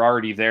guys that are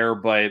already there,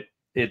 but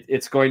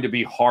it's going to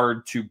be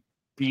hard to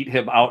beat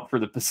him out for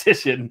the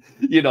position,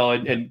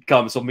 and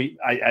come. So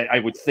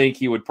I would think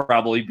he would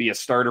probably be a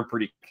starter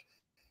pretty.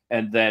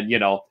 And then,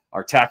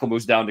 our tackle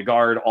moves down to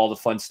guard, all the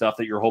fun stuff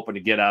that you're hoping to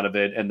get out of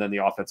it. And then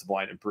the offensive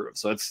line improves.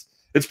 So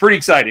it's pretty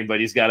exciting, but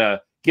he's got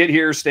to get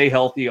here, stay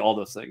healthy, all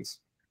those things.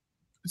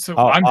 So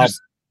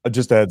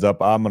just a heads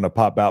up, I'm going to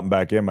pop out and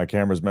back in. My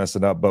camera's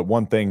messing up. But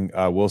one thing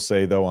I will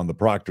say, though, on the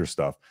Proctor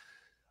stuff,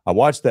 I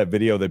watched that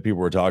video that people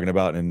were talking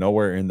about, and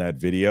nowhere in that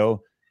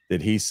video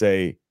did he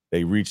say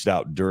they reached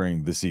out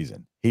during the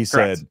season. He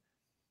said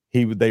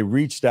they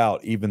reached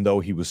out even though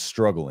he was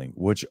struggling,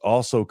 which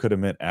also could have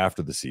meant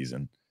after the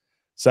season.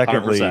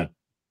 Secondly, 100%.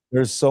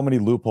 There's so many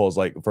loopholes.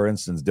 Like, for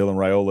instance, Dylan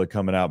Raiola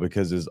coming out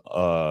because his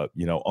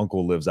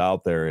uncle lives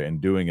out there and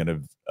doing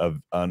an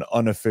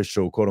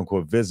unofficial quote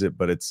unquote visit,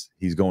 but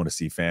he's going to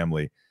see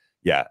family.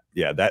 Yeah,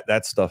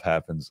 that stuff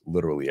happens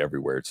literally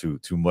everywhere to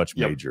much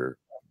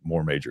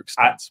more major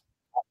extents.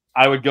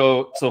 I would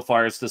go so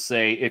far as to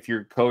say, if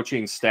your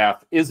coaching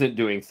staff isn't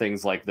doing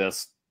things like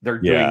this, they're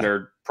doing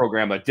their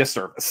program a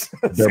disservice.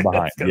 They're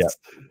behind.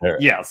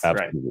 Yes,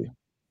 absolutely. Right.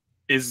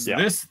 Is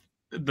this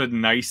the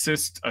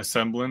nicest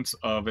semblance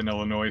of an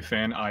Illinois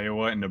fan,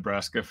 Iowa, and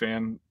Nebraska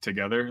fan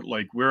together?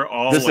 Like, we're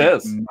all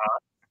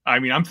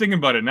I'm thinking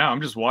about it now.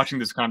 I'm just watching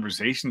this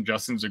conversation.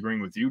 Justin's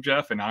agreeing with you,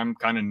 Jeff, and I'm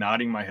kind of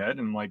nodding my head,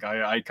 and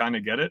I kind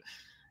of get it.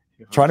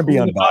 Trying to be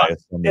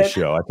unbiased on this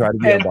show. I try to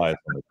be unbiased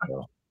on this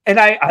show. And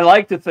I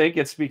like to think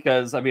it's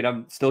because,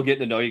 I'm still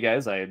getting to know you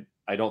guys. I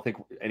don't think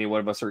any one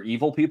of us are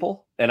evil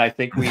people. And I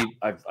think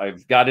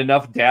I've got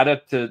enough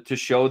data to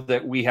show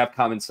that we have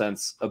common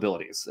sense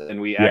abilities, and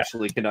we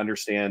actually can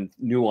understand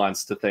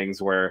nuance to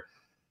things where,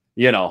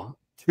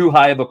 too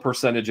high of a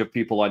percentage of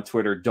people on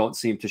Twitter don't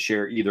seem to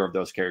share either of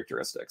those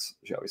characteristics,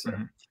 shall we say.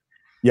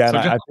 Yeah, so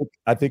and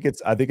I think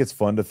it's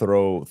fun to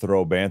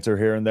throw banter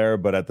here and there,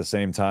 but at the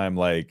same time,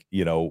 like,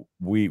 you know,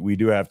 we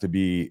do have to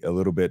be a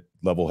little bit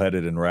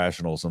level-headed and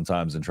rational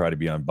sometimes and try to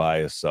be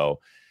unbiased. So,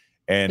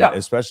 and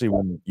especially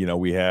when, you know,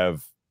 we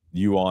have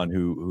you on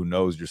who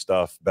knows your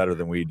stuff better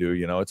than we do,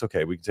 you know, it's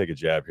okay. We can take a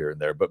jab here and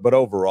there, but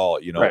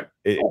overall, you know,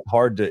 it's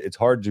hard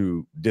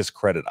to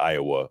discredit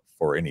Iowa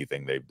for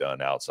anything they've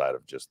done outside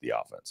of just the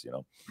offense, you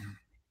know.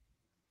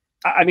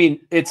 I mean,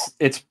 it's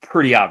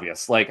pretty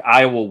obvious. Like,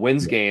 Iowa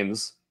wins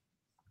games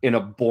in a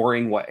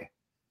boring way.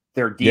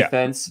 Their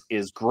defense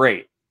is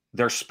great.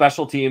 Their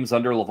special teams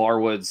under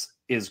LeVar Woods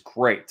is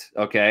great.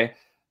 Okay.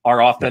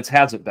 Our offense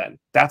hasn't been.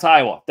 That's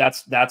Iowa.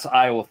 That's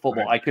Iowa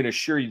football. I can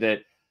assure you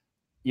that,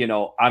 you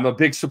know, I'm a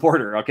big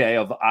supporter, okay,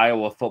 of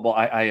Iowa football.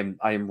 I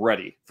am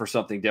ready for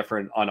something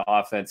different on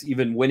offense.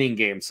 Even winning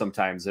games,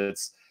 sometimes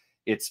it's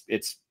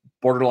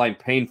borderline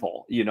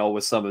painful, you know,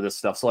 with some of this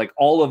stuff. So, like,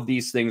 all of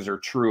these things are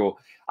true.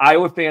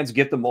 Iowa fans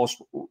get the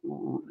most,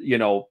 you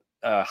know,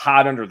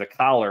 hot under the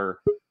collar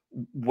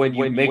when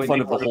you make fun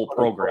of the whole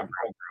program.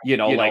 You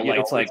know, like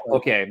it's like,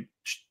 okay,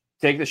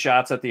 take the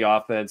shots at the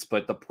offense,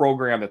 but the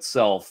program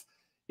itself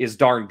is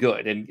darn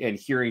good. And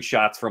hearing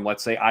shots from,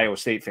 let's say, Iowa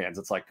State fans,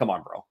 it's like, come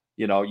on, bro.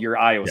 You know, you're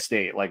Iowa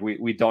State. Like,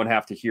 we don't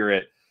have to hear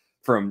it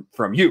from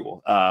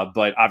you.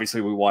 But obviously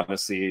we want to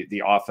see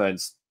the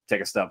offense take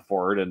a step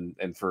forward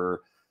and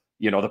for,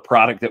 you know, the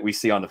product that we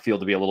see on the field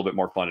to be a little bit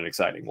more fun and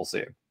exciting. We'll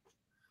see.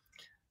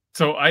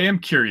 So I am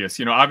curious,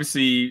 you know,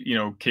 obviously, you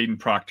know, Kadyn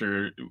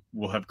Proctor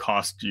will have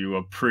cost you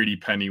a pretty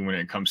penny when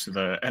it comes to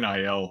the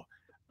NIL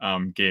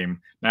game.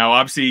 Now,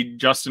 obviously,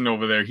 Justin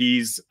over there,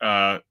 he's,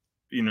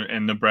 you know,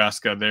 in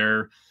Nebraska,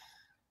 they're,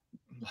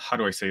 how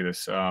do I say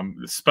this?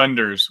 The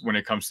spenders when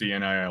it comes to the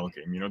NIL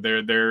game. You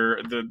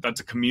know,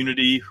 that's a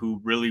community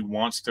who really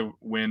wants to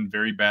win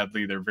very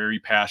badly. They're very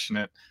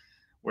passionate.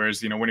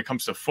 Whereas, you know, when it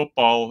comes to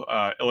football,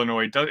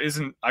 Illinois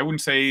isn't, I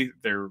wouldn't say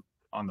they're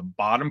on the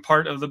bottom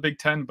part of the Big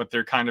Ten, but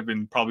they're kind of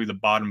in probably the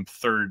bottom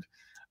third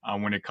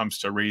when it comes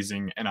to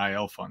raising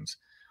NIL funds.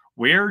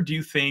 Where do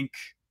you think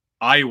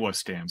Iowa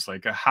stands?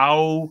 Like,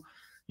 how,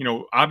 you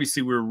know,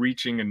 obviously we're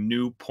reaching a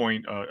new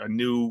point, a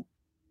new,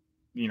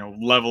 you know,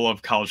 level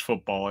of college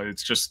football.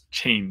 It's just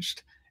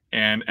changed,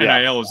 and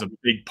NIL is a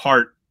big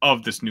part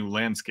of this new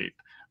landscape.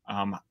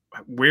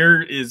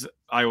 Where is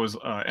Iowa's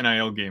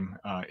NIL game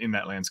in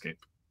that landscape?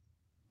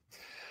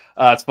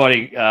 It's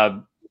funny.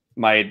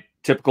 My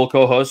typical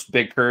co-host,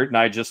 Big Kurt, and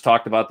I just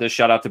talked about this.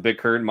 Shout out to Big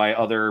Kurt and my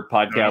other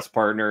podcast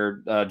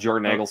partner,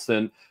 Jordan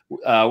Eggleston.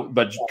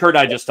 But Kurt and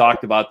I just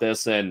talked about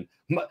this, and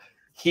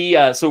he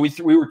so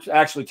we were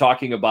actually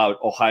talking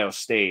about Ohio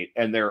State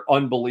and their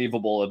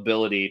unbelievable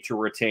ability to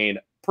retain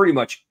pretty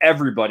much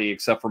everybody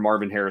except for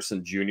Marvin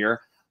Harrison Jr.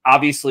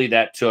 Obviously,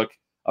 that took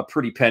a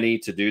pretty penny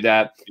to do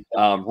that.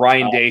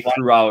 Ryan Day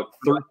threw out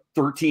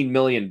 $13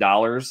 million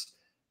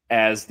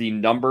as the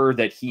number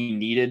that he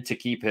needed to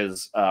keep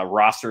his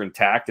roster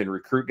intact and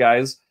recruit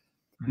guys.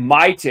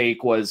 My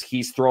take was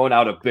he's throwing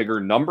out a bigger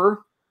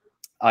number.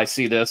 I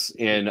see this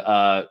in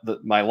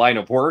my line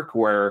of work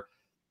where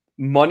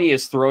money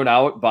is thrown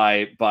out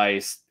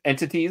by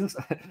entities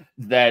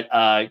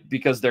that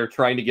because they're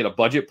trying to get a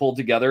budget pulled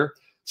together.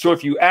 So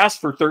if you ask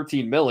for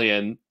 13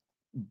 million,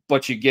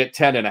 but you get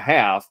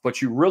 10.5,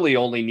 but you really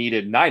only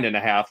needed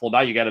 9.5, well,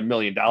 now you got $1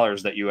 million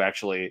that you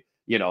actually,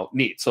 you know,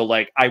 need. So,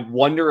 like, I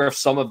wonder if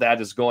some of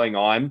that is going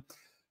on.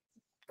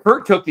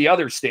 Kurt took the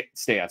other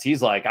stance.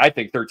 He's like, I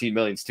think 13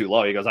 million is too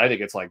low. He goes, I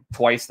think it's like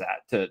twice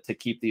that to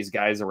keep these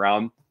guys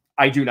around.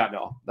 I do not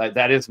know.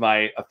 That is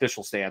my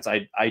official stance.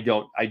 I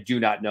do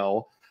not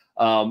know.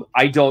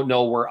 I don't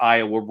know where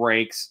Iowa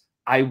ranks.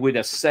 I would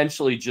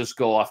essentially just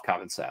go off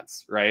common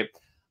sense, right?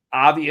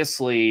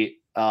 Obviously,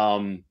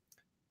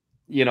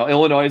 you know,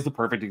 Illinois is the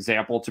perfect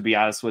example, to be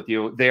honest with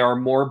you. They are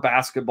more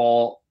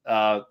basketball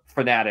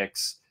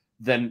fanatics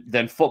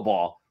than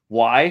football.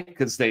 Why?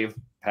 Because they've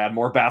had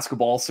more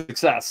basketball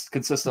success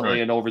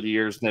consistently and over the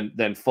years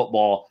than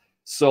football.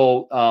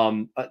 So,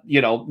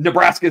 you know,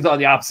 Nebraska is on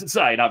the opposite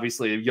side.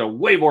 Obviously, you know,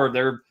 way more of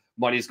their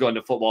money is going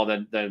to football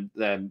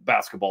than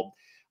basketball.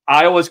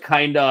 Iowa's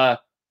kind of,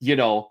 you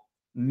know,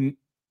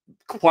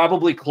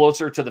 probably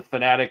closer to the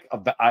fanatic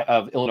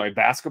of Illinois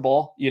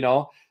basketball, you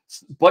know.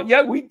 But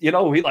yeah, we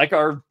like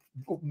our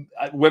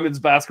women's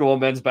basketball,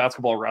 men's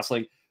basketball,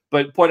 wrestling.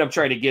 But point I'm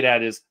trying to get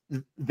at is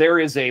there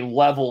is a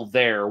level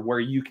there where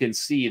you can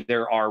see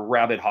there are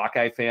rabid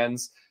Hawkeye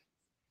fans.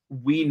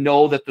 We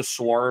know that the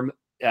Swarm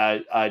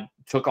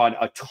took on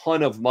a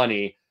ton of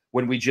money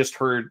when we just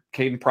heard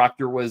Kadyn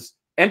Proctor was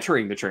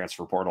entering the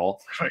transfer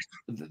portal. Right.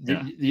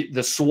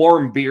 The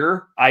Swarm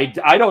beer, I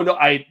don't know.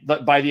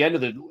 By the end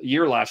of the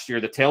year last year,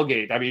 the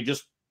tailgate, I mean,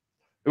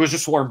 it was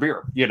just Swarm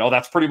beer. You know,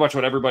 that's pretty much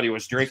what everybody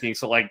was drinking.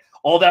 So, like,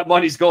 all that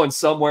money's going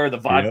somewhere, the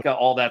vodka,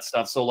 all that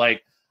stuff. So,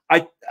 like,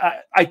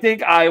 I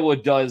think Iowa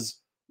does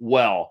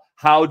well.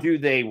 How do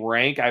they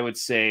rank? I would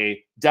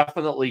say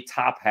definitely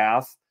top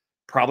half,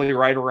 probably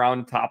right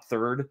around top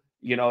third,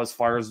 you know, as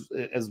far as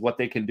what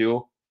they can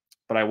do.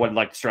 but I wouldn't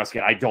like to stress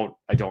again. I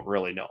don't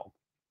really know.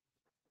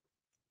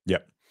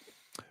 Yep.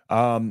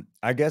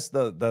 I guess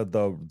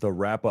the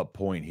wrap up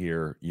point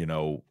here,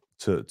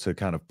 to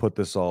kind of put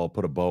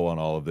a bow on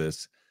all of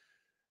this,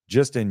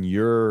 just in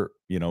your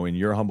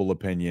humble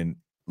opinion,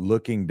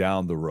 looking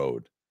down the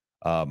road,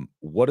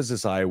 what does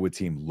this Iowa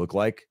team look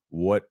like?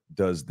 What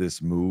does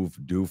this move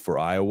do for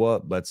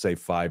Iowa? Let's say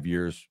 5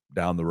 years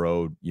down the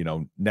road,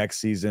 next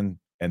season,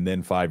 and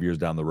then 5 years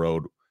down the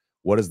road.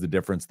 What is the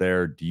difference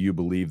there? Do you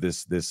believe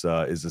this is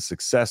a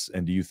success?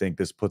 And do you think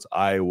this puts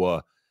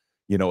Iowa,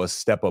 a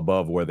step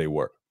above where they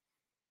were?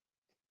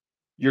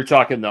 You're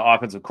talking the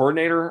offensive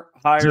coordinator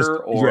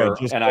hire or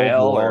just NIL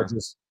overall, or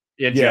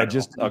in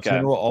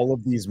general, all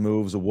of these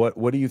moves.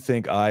 What do you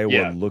think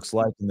Iowa looks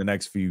like in the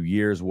next few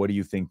years? What do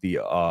you think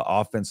the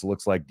offense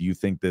looks like? Do you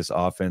think this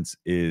offense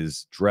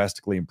is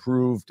drastically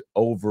improved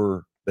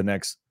over the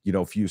next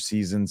few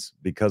seasons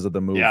because of the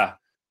move? Yeah.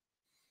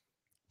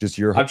 Just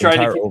your. I'm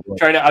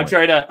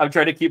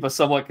trying to keep a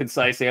somewhat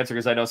concise answer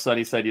because I know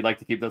Sonny said you'd like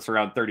to keep this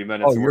around 30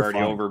 minutes. We're already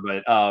over,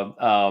 but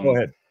go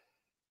ahead.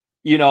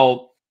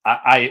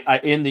 I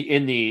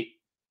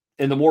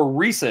in the more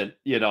recent,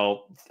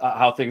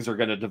 how things are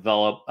going to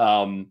develop,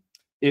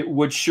 it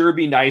would sure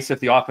be nice if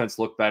the offense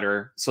looked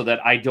better so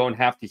that I don't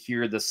have to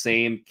hear the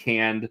same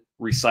canned,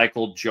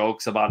 recycled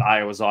jokes about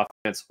Iowa's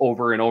offense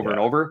over and over and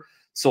over.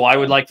 So I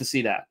would like to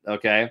see that.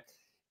 Okay.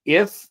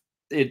 If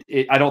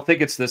I don't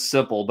think it's this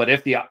simple, but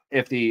if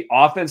the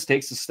offense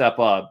takes a step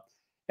up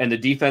and the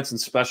defense and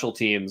special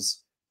teams,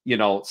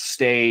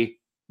 stay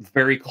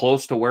very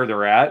close to where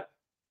they're at,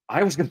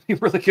 Iowa's going to be a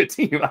really good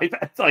team.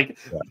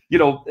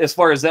 As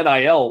far as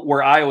NIL,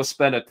 where Iowa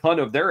spent a ton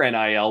of their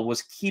NIL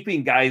was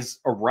keeping guys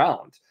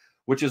around,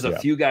 which is a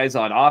few guys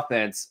on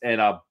offense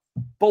and a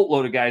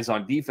boatload of guys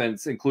on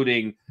defense,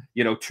 including,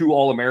 2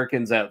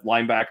 All-Americans at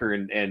linebacker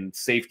and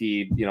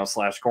safety,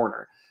 /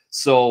 corner.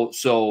 So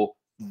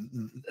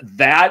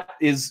that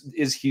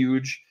is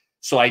huge.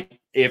 So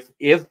if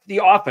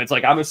the offense,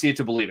 I'm gonna see it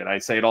to believe it. I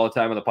say it all the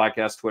time on the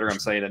podcast, Twitter. I'm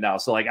saying it now.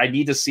 So I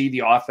need to see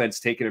the offense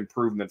take an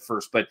improvement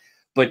first.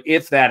 But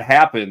if that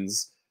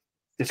happens,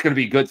 it's going to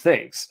be good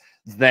things.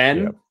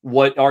 Then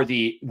what are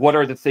the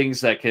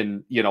things that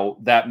can,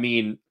 that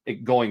mean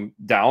going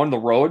down the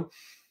road?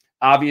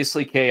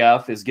 Obviously,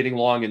 KF is getting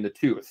long in the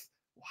tooth.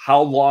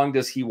 How long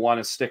does he want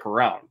to stick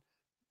around?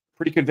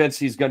 Pretty convinced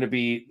he's going to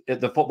be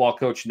the football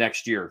coach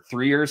next year.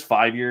 3 years,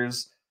 5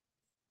 years.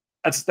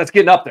 That's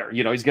getting up there.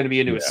 He's going to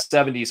be into his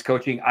 70s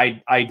coaching.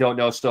 I don't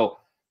know. So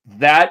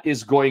that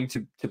is going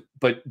to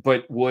but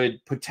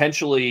would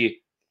potentially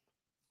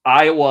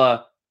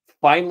Iowa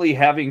finally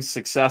having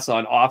success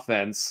on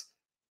offense,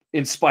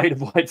 in spite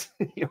of what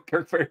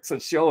Kirk Ferentz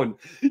has shown,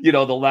 the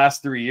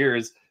last 3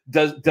 years,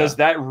 does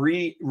that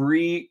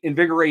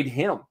reinvigorate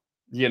him?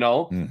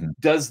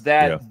 Does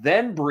that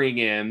then bring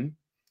in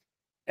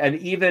an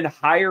even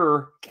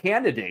higher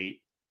candidate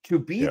to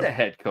be the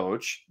head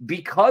coach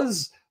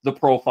because the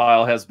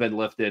profile has been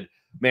lifted?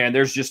 Man,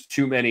 there's just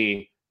too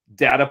many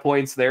data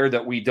points there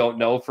that we don't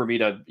know for me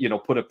to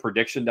put a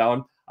prediction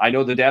down. I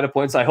know the data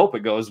points I hope it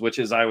goes, which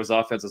is Iowa's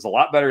offense is a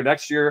lot better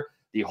next year.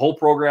 The whole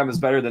program is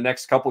better the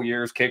next couple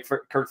years. Kirk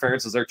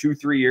Ferentz is there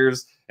 2-3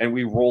 years, and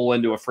we roll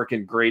into a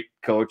freaking great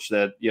coach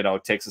that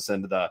takes us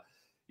into the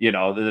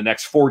the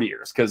next 40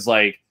 years. Because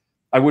I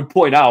would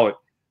point out,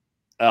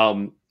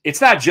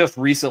 it's not just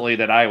recently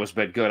that Iowa's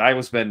been good.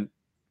 Iowa's been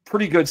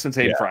pretty good since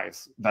Hayden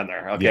Fry's been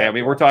there. Okay. Yeah. I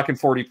mean, we're talking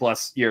 40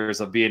 plus years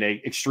of being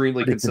a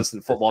extremely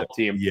consistent football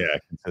team. Yeah.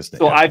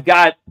 Consistent. So I've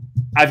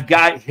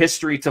got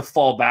history to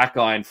fall back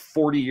on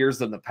 40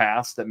 years in the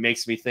past that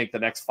makes me think the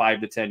next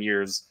 5 to 10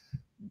 years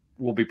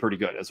will be pretty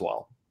good as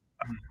well.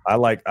 I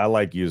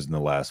like using the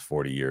last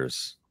 40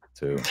 years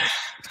too.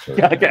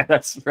 Okay.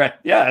 That's right.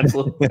 Yeah.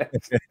 Absolutely.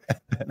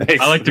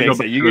 I like to go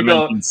back to the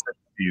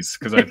 1960s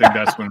because I think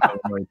that's when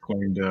I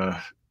claimed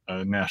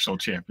national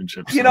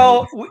championships. We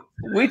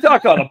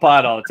talk on the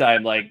pod all the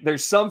time.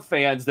 There's some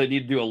fans that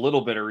need to do a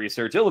little bit of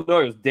research.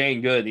 Illinois was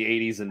dang good in the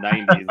 80s and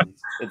 90s.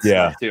 And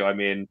stuff too. I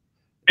mean,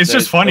 it's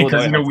just funny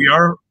because we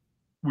are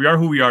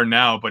who we are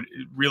now. But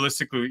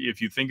realistically,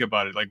 if you think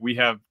about it, we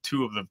have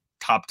 2 of the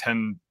top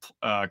 10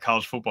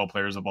 college football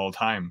players of all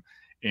time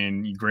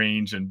in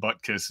Grange and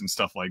Butkus and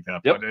stuff like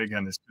that. But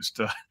again, it's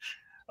just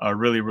a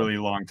really, really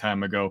long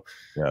time ago.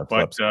 Yeah,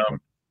 but.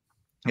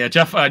 Yeah,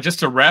 Jeff, just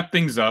to wrap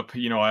things up,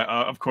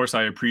 of course,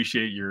 I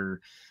appreciate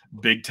your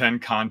Big Ten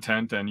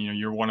content, and,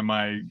 you're one of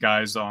my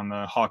guys on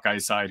the Hawkeye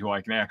side who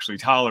I can actually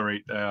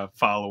tolerate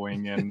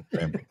following and,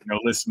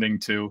 listening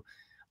to.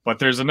 But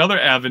there's another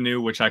avenue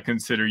which I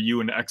consider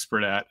you an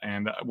expert at.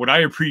 And what I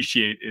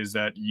appreciate is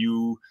that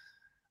you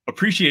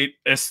appreciate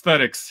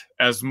aesthetics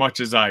as much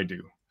as I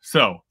do.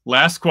 So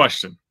last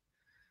question.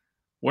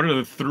 What are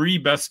the 3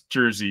 best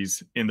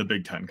jerseys in the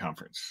Big Ten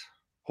Conference?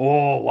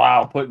 Oh,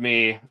 wow. Put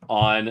me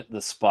on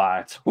the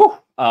spot. Whew.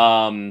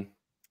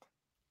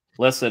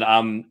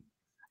 Listen,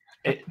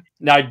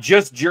 now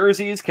just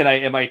jerseys.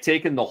 Am I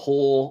taking the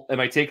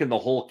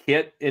whole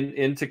kit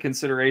into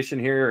consideration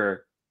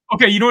here? Or?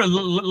 Okay, you know what?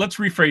 Let's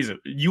rephrase it.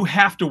 You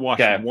have to watch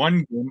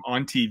one game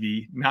on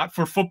TV, not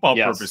for football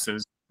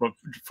purposes, but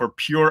for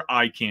pure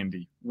eye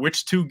candy.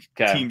 Which two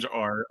teams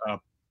are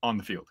on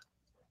the field?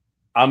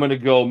 I'm going to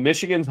go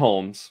Michigan's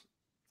Holmes,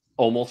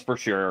 almost for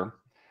sure.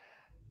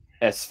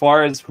 As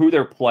far as who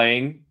they're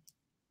playing,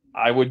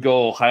 I would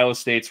go Ohio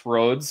State's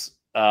roads,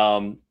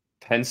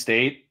 Penn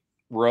State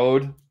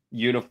road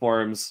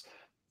uniforms.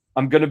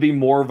 I'm going to be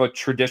more of a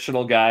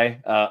traditional guy.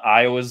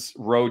 Iowa's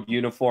road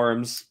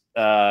uniforms.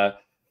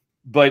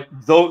 But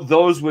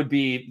those would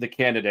be the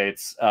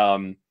candidates.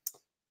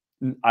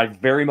 I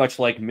very much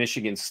like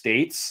Michigan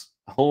State's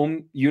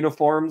home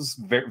uniforms.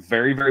 Very,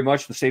 very, very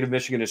much. The state of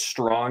Michigan is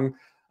strong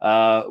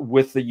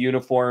with the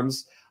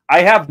uniforms.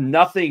 I have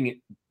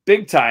nothing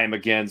big time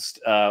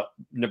against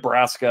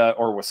Nebraska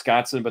or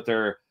Wisconsin, but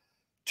they're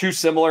too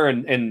similar,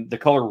 and the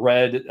color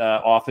red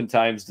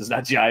oftentimes does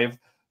not jive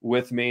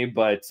with me.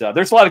 But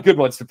there's a lot of good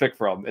ones to pick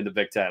from in the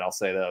Big Ten. I'll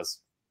say those.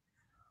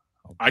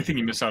 I think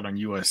you miss out on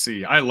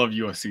USC. I love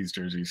USC's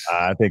jerseys.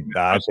 I think.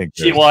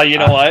 Well, you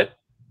know what?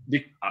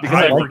 Because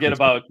I forget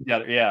about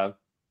the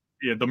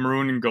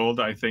maroon and gold.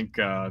 I think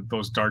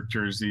those dark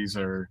jerseys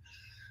are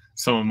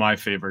some of my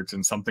favorites,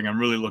 and something I'm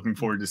really looking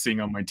forward to seeing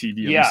on my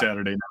TV every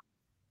Saturday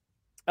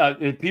night.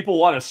 If people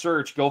want to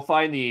search, go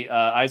find the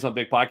Eyes on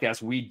Big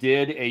podcast. We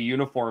did a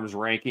uniforms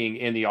ranking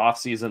in the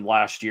offseason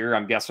last year.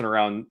 I'm guessing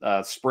around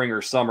spring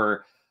or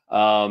summer.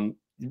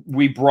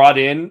 We brought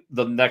in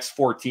the next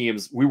 4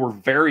 teams. We were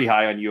very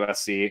high on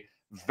USC,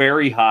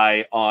 very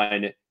high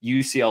on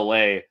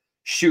UCLA.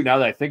 Shoot, now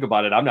that I think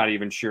about it, I'm not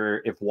even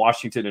sure if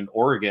Washington and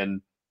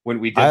Oregon, when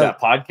we did that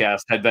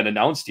podcast, had been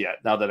announced yet,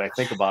 now that I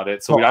think about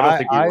it. So I don't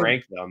think we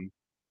ranked them.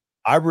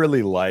 I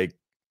really like,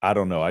 I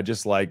don't know. I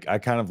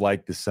kind of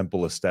like the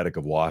simple aesthetic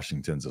of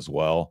Washington's as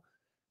well.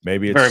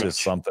 Maybe it's very just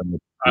much something.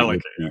 I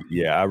like it.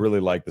 Yeah, I really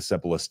like the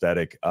simple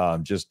aesthetic.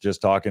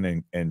 Just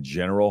talking in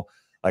general.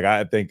 Like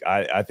I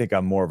think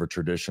I'm more of a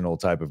traditional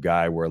type of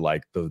guy where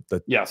like the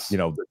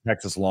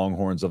Texas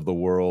Longhorns of the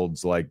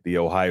world's, like the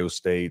Ohio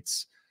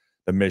States,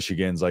 the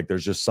Michigans, like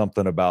there's just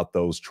something about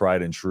those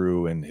tried and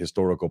true and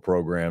historical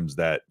programs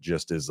that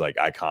just is like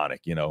iconic,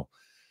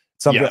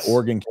 something that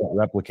Oregon can't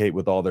replicate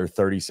with all their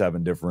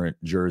 37 different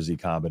jersey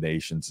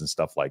combinations and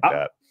stuff like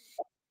that.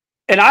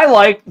 And I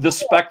like the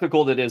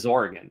spectacle that is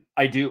Oregon.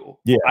 I do.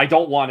 Yeah. I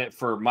don't want it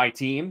for my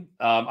team.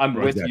 I'm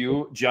with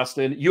you,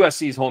 Justin.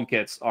 USC's home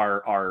kits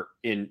are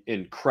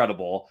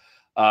incredible.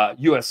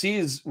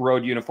 USC's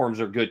road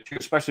uniforms are good too,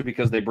 especially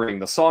because they bring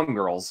the Song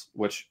Girls,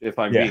 which, if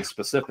I'm being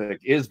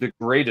specific, is the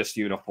greatest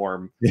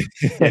uniform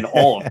in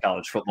all of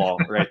college football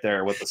right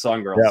there, what the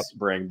Song Girls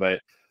bring.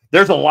 But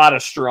there's a lot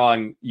of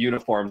strong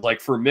uniforms.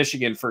 Like for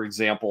Michigan, for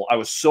example, I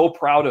was so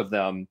proud of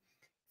them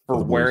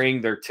for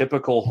wearing their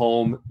typical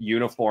home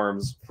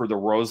uniforms for the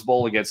Rose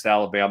Bowl against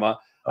Alabama.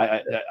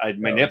 My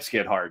nips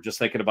get hard just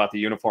thinking about the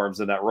uniforms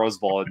in that Rose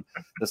Bowl, and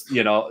this,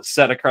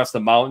 set across the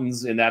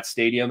mountains in that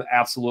stadium.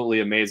 Absolutely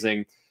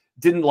amazing.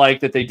 Didn't like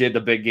that they did the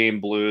big game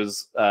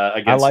blues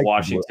against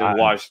Washington.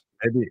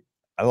 Maybe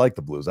I like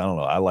the blues. I don't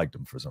know. I liked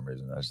them for some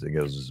reason. I just think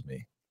it was just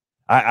me.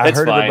 I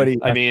heard everybody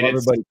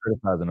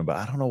criticizing them, but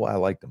I don't know why I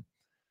liked them.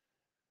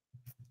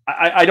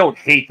 I don't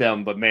hate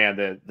them, but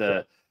man,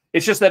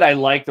 it's just that I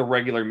like the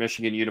regular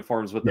Michigan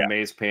uniforms with the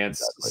maize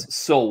pants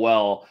so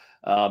well.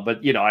 But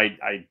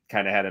I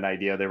kind of had an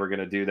idea they were going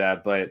to do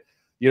that. But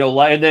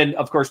and then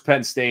of course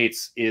Penn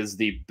State's is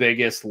the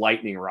biggest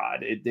lightning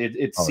rod.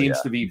 It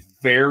seems to be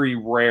very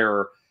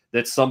rare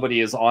that somebody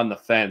is on the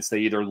fence. They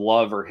either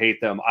love or hate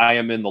them. I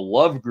am in the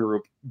love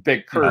group.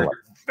 Big Kirk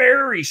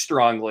very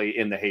strongly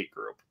in the hate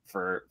group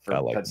for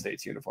Penn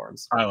State's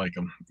uniforms. I like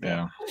them.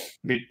 Yeah.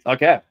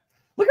 Okay.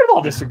 Look at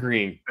all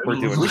disagreeing we're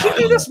doing. We should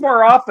do this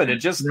more often and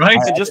just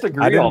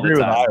agree all the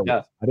time.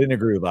 Yeah. I didn't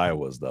agree with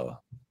Iowa's though.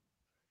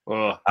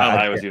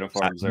 Iowa's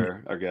uniforms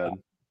are good.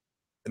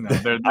 No,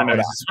 they're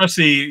nice,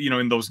 especially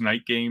in those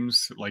night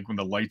games, like when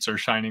the lights are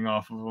shining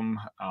off of them.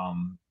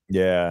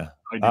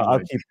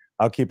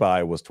 I'll keep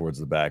Iowa's towards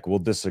the back. We'll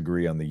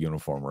disagree on the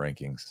uniform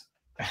rankings.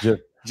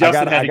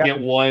 Justin had to get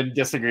one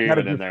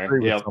disagreement in there.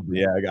 Yeah,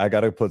 I got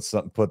to put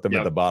them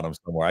at the bottom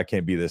somewhere. I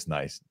can't be this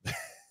nice.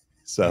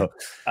 So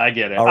I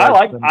get it.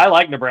 I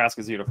like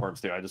Nebraska's uniforms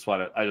too. I just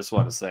want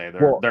to say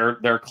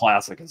they're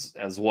classic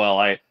as well.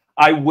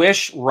 I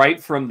wish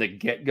right from the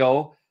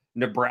get-go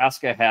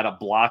Nebraska had a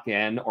block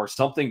N or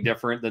something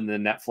different than the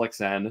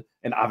Netflix N.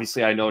 And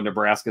obviously I know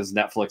Nebraska's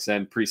Netflix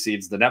N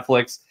precedes the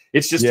Netflix.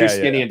 It's just too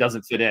skinny and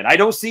doesn't fit in. I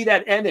don't see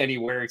that N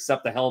anywhere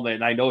except the helmet.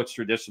 And I know it's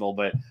traditional,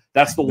 but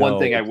that's the one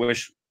thing I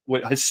wish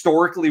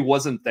historically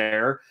wasn't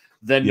there.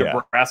 Then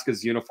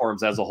Nebraska's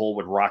uniforms as a whole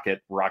would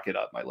rocket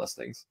up my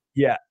listings.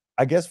 Yeah.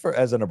 I guess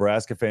as a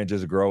Nebraska fan,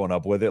 just growing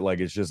up with it, like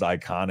it's just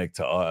iconic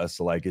to us.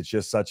 Like it's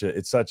just such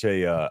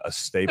a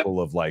staple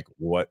of like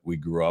what we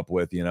grew up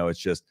with. It's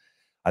just,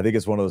 I think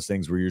it's one of those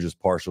things where you're just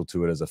partial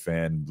to it as a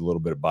fan, a little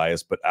bit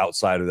biased. But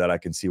outside of that, I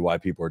can see why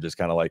people are just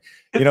kind of like,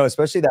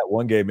 especially that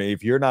one game.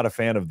 If you're not a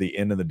fan of the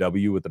N and the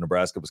W with the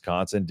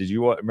Nebraska-Wisconsin, did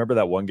you remember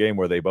that one game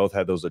where they both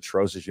had those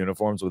atrocious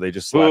uniforms where they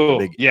just slapped the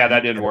big N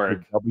that didn't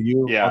work.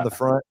 W on the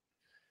front?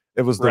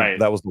 It was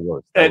that was the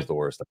worst. That was the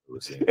worst I've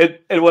ever seen.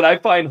 And what I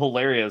find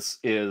hilarious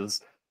is,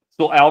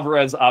 so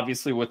Alvarez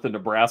obviously with the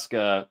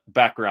Nebraska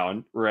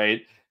background,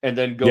 right? And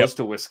then goes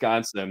to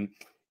Wisconsin.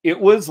 It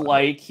was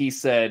like he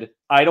said,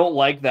 I don't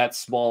like that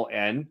small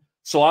N,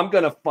 so I'm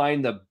going to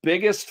find the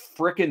biggest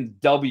frickin'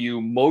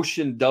 W,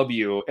 motion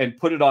W, and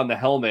put it on the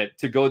helmet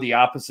to go the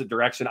opposite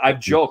direction.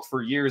 I've joked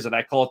for years, and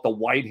I call it the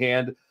white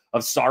hand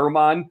of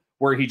Saruman,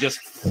 where he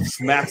just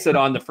smacks it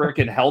on the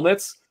frickin'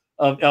 helmets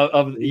of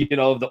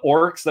the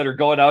orcs that are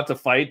going out to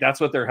fight. That's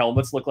what their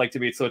helmets look like to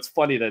me. So it's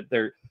funny that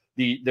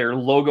their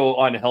logo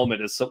on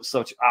helmet is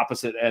such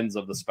opposite ends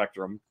of the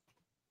spectrum.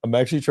 I'm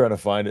actually trying to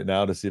find it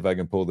now to see if I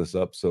can pull this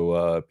up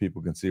so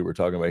people can see what we're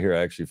talking about here. I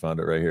actually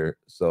found it right here.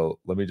 So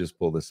let me just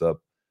pull this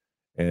up.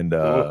 And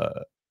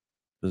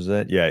is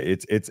that? Yeah,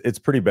 it's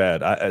pretty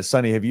bad.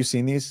 Sonny, have you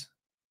seen these?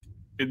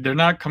 They're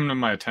not coming to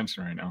my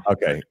attention right now.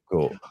 Okay,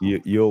 cool.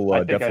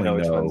 You'll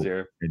definitely know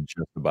here in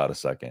just about a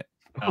second.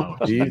 Oh,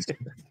 these.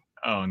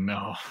 Oh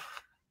no.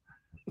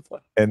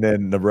 And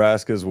then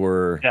Nebraska's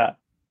were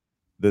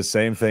the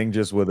same thing,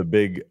 just with a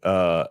big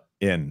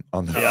N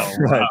on the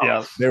front.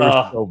 Yeah. They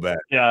were so bad.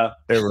 Yeah.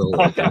 They were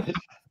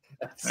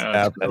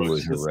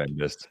absolutely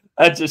horrendous.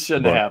 That just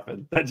shouldn't have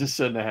happened. That just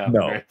shouldn't have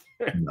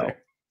happened. No.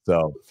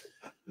 So,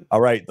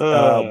 all right.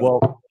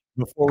 Well,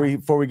 before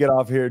we get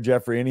off here,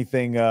 Jeffrey,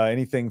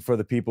 anything for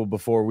the people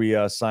before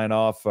we sign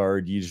off, or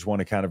do you just want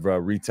to kind of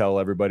retell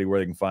everybody where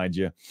they can find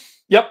you?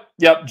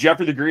 Yep.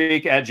 Jeffrey the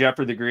Greek at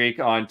Jeffrey the Greek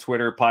on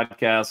Twitter,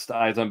 podcast,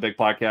 Eyes on Big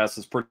Podcast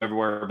is pretty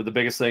everywhere. But the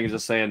biggest thing is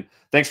just saying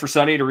thanks for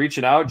Sonny to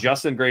reaching out.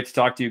 Justin, great to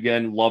talk to you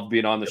again. Love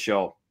being on the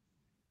show.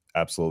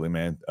 Absolutely,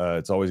 man.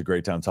 It's always a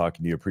great time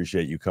talking to you.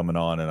 Appreciate you coming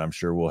on, and I'm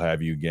sure we'll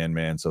have you again,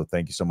 man. So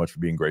thank you so much for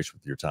being gracious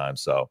with your time.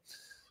 So,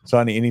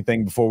 Sonny,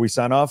 anything before we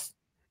sign off?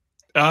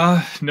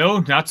 No,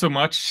 not so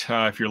much.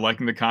 If you're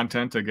liking the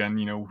content, again,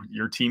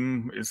 your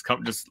team is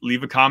just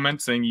leave a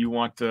comment saying you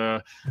want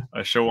a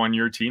show on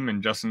your team,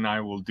 and Justin and I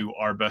will do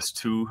our best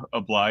to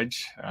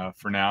oblige.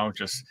 For now,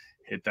 just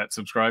hit that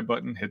subscribe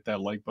button, hit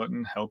that like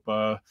button, help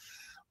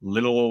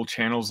little old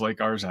channels like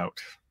ours out.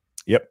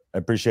 Yep, I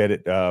appreciate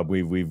it.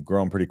 We've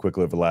grown pretty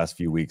quickly over the last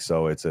few weeks,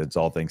 so it's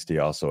all thanks to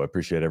y'all. So I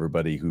appreciate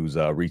everybody who's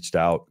reached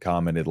out,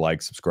 commented,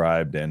 liked,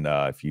 subscribed, and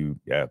like you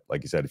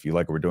said, if you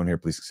like what we're doing here,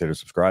 please consider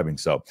subscribing.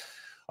 So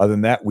other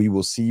than that, we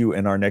will see you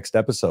in our next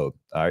episode.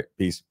 All right,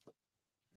 peace.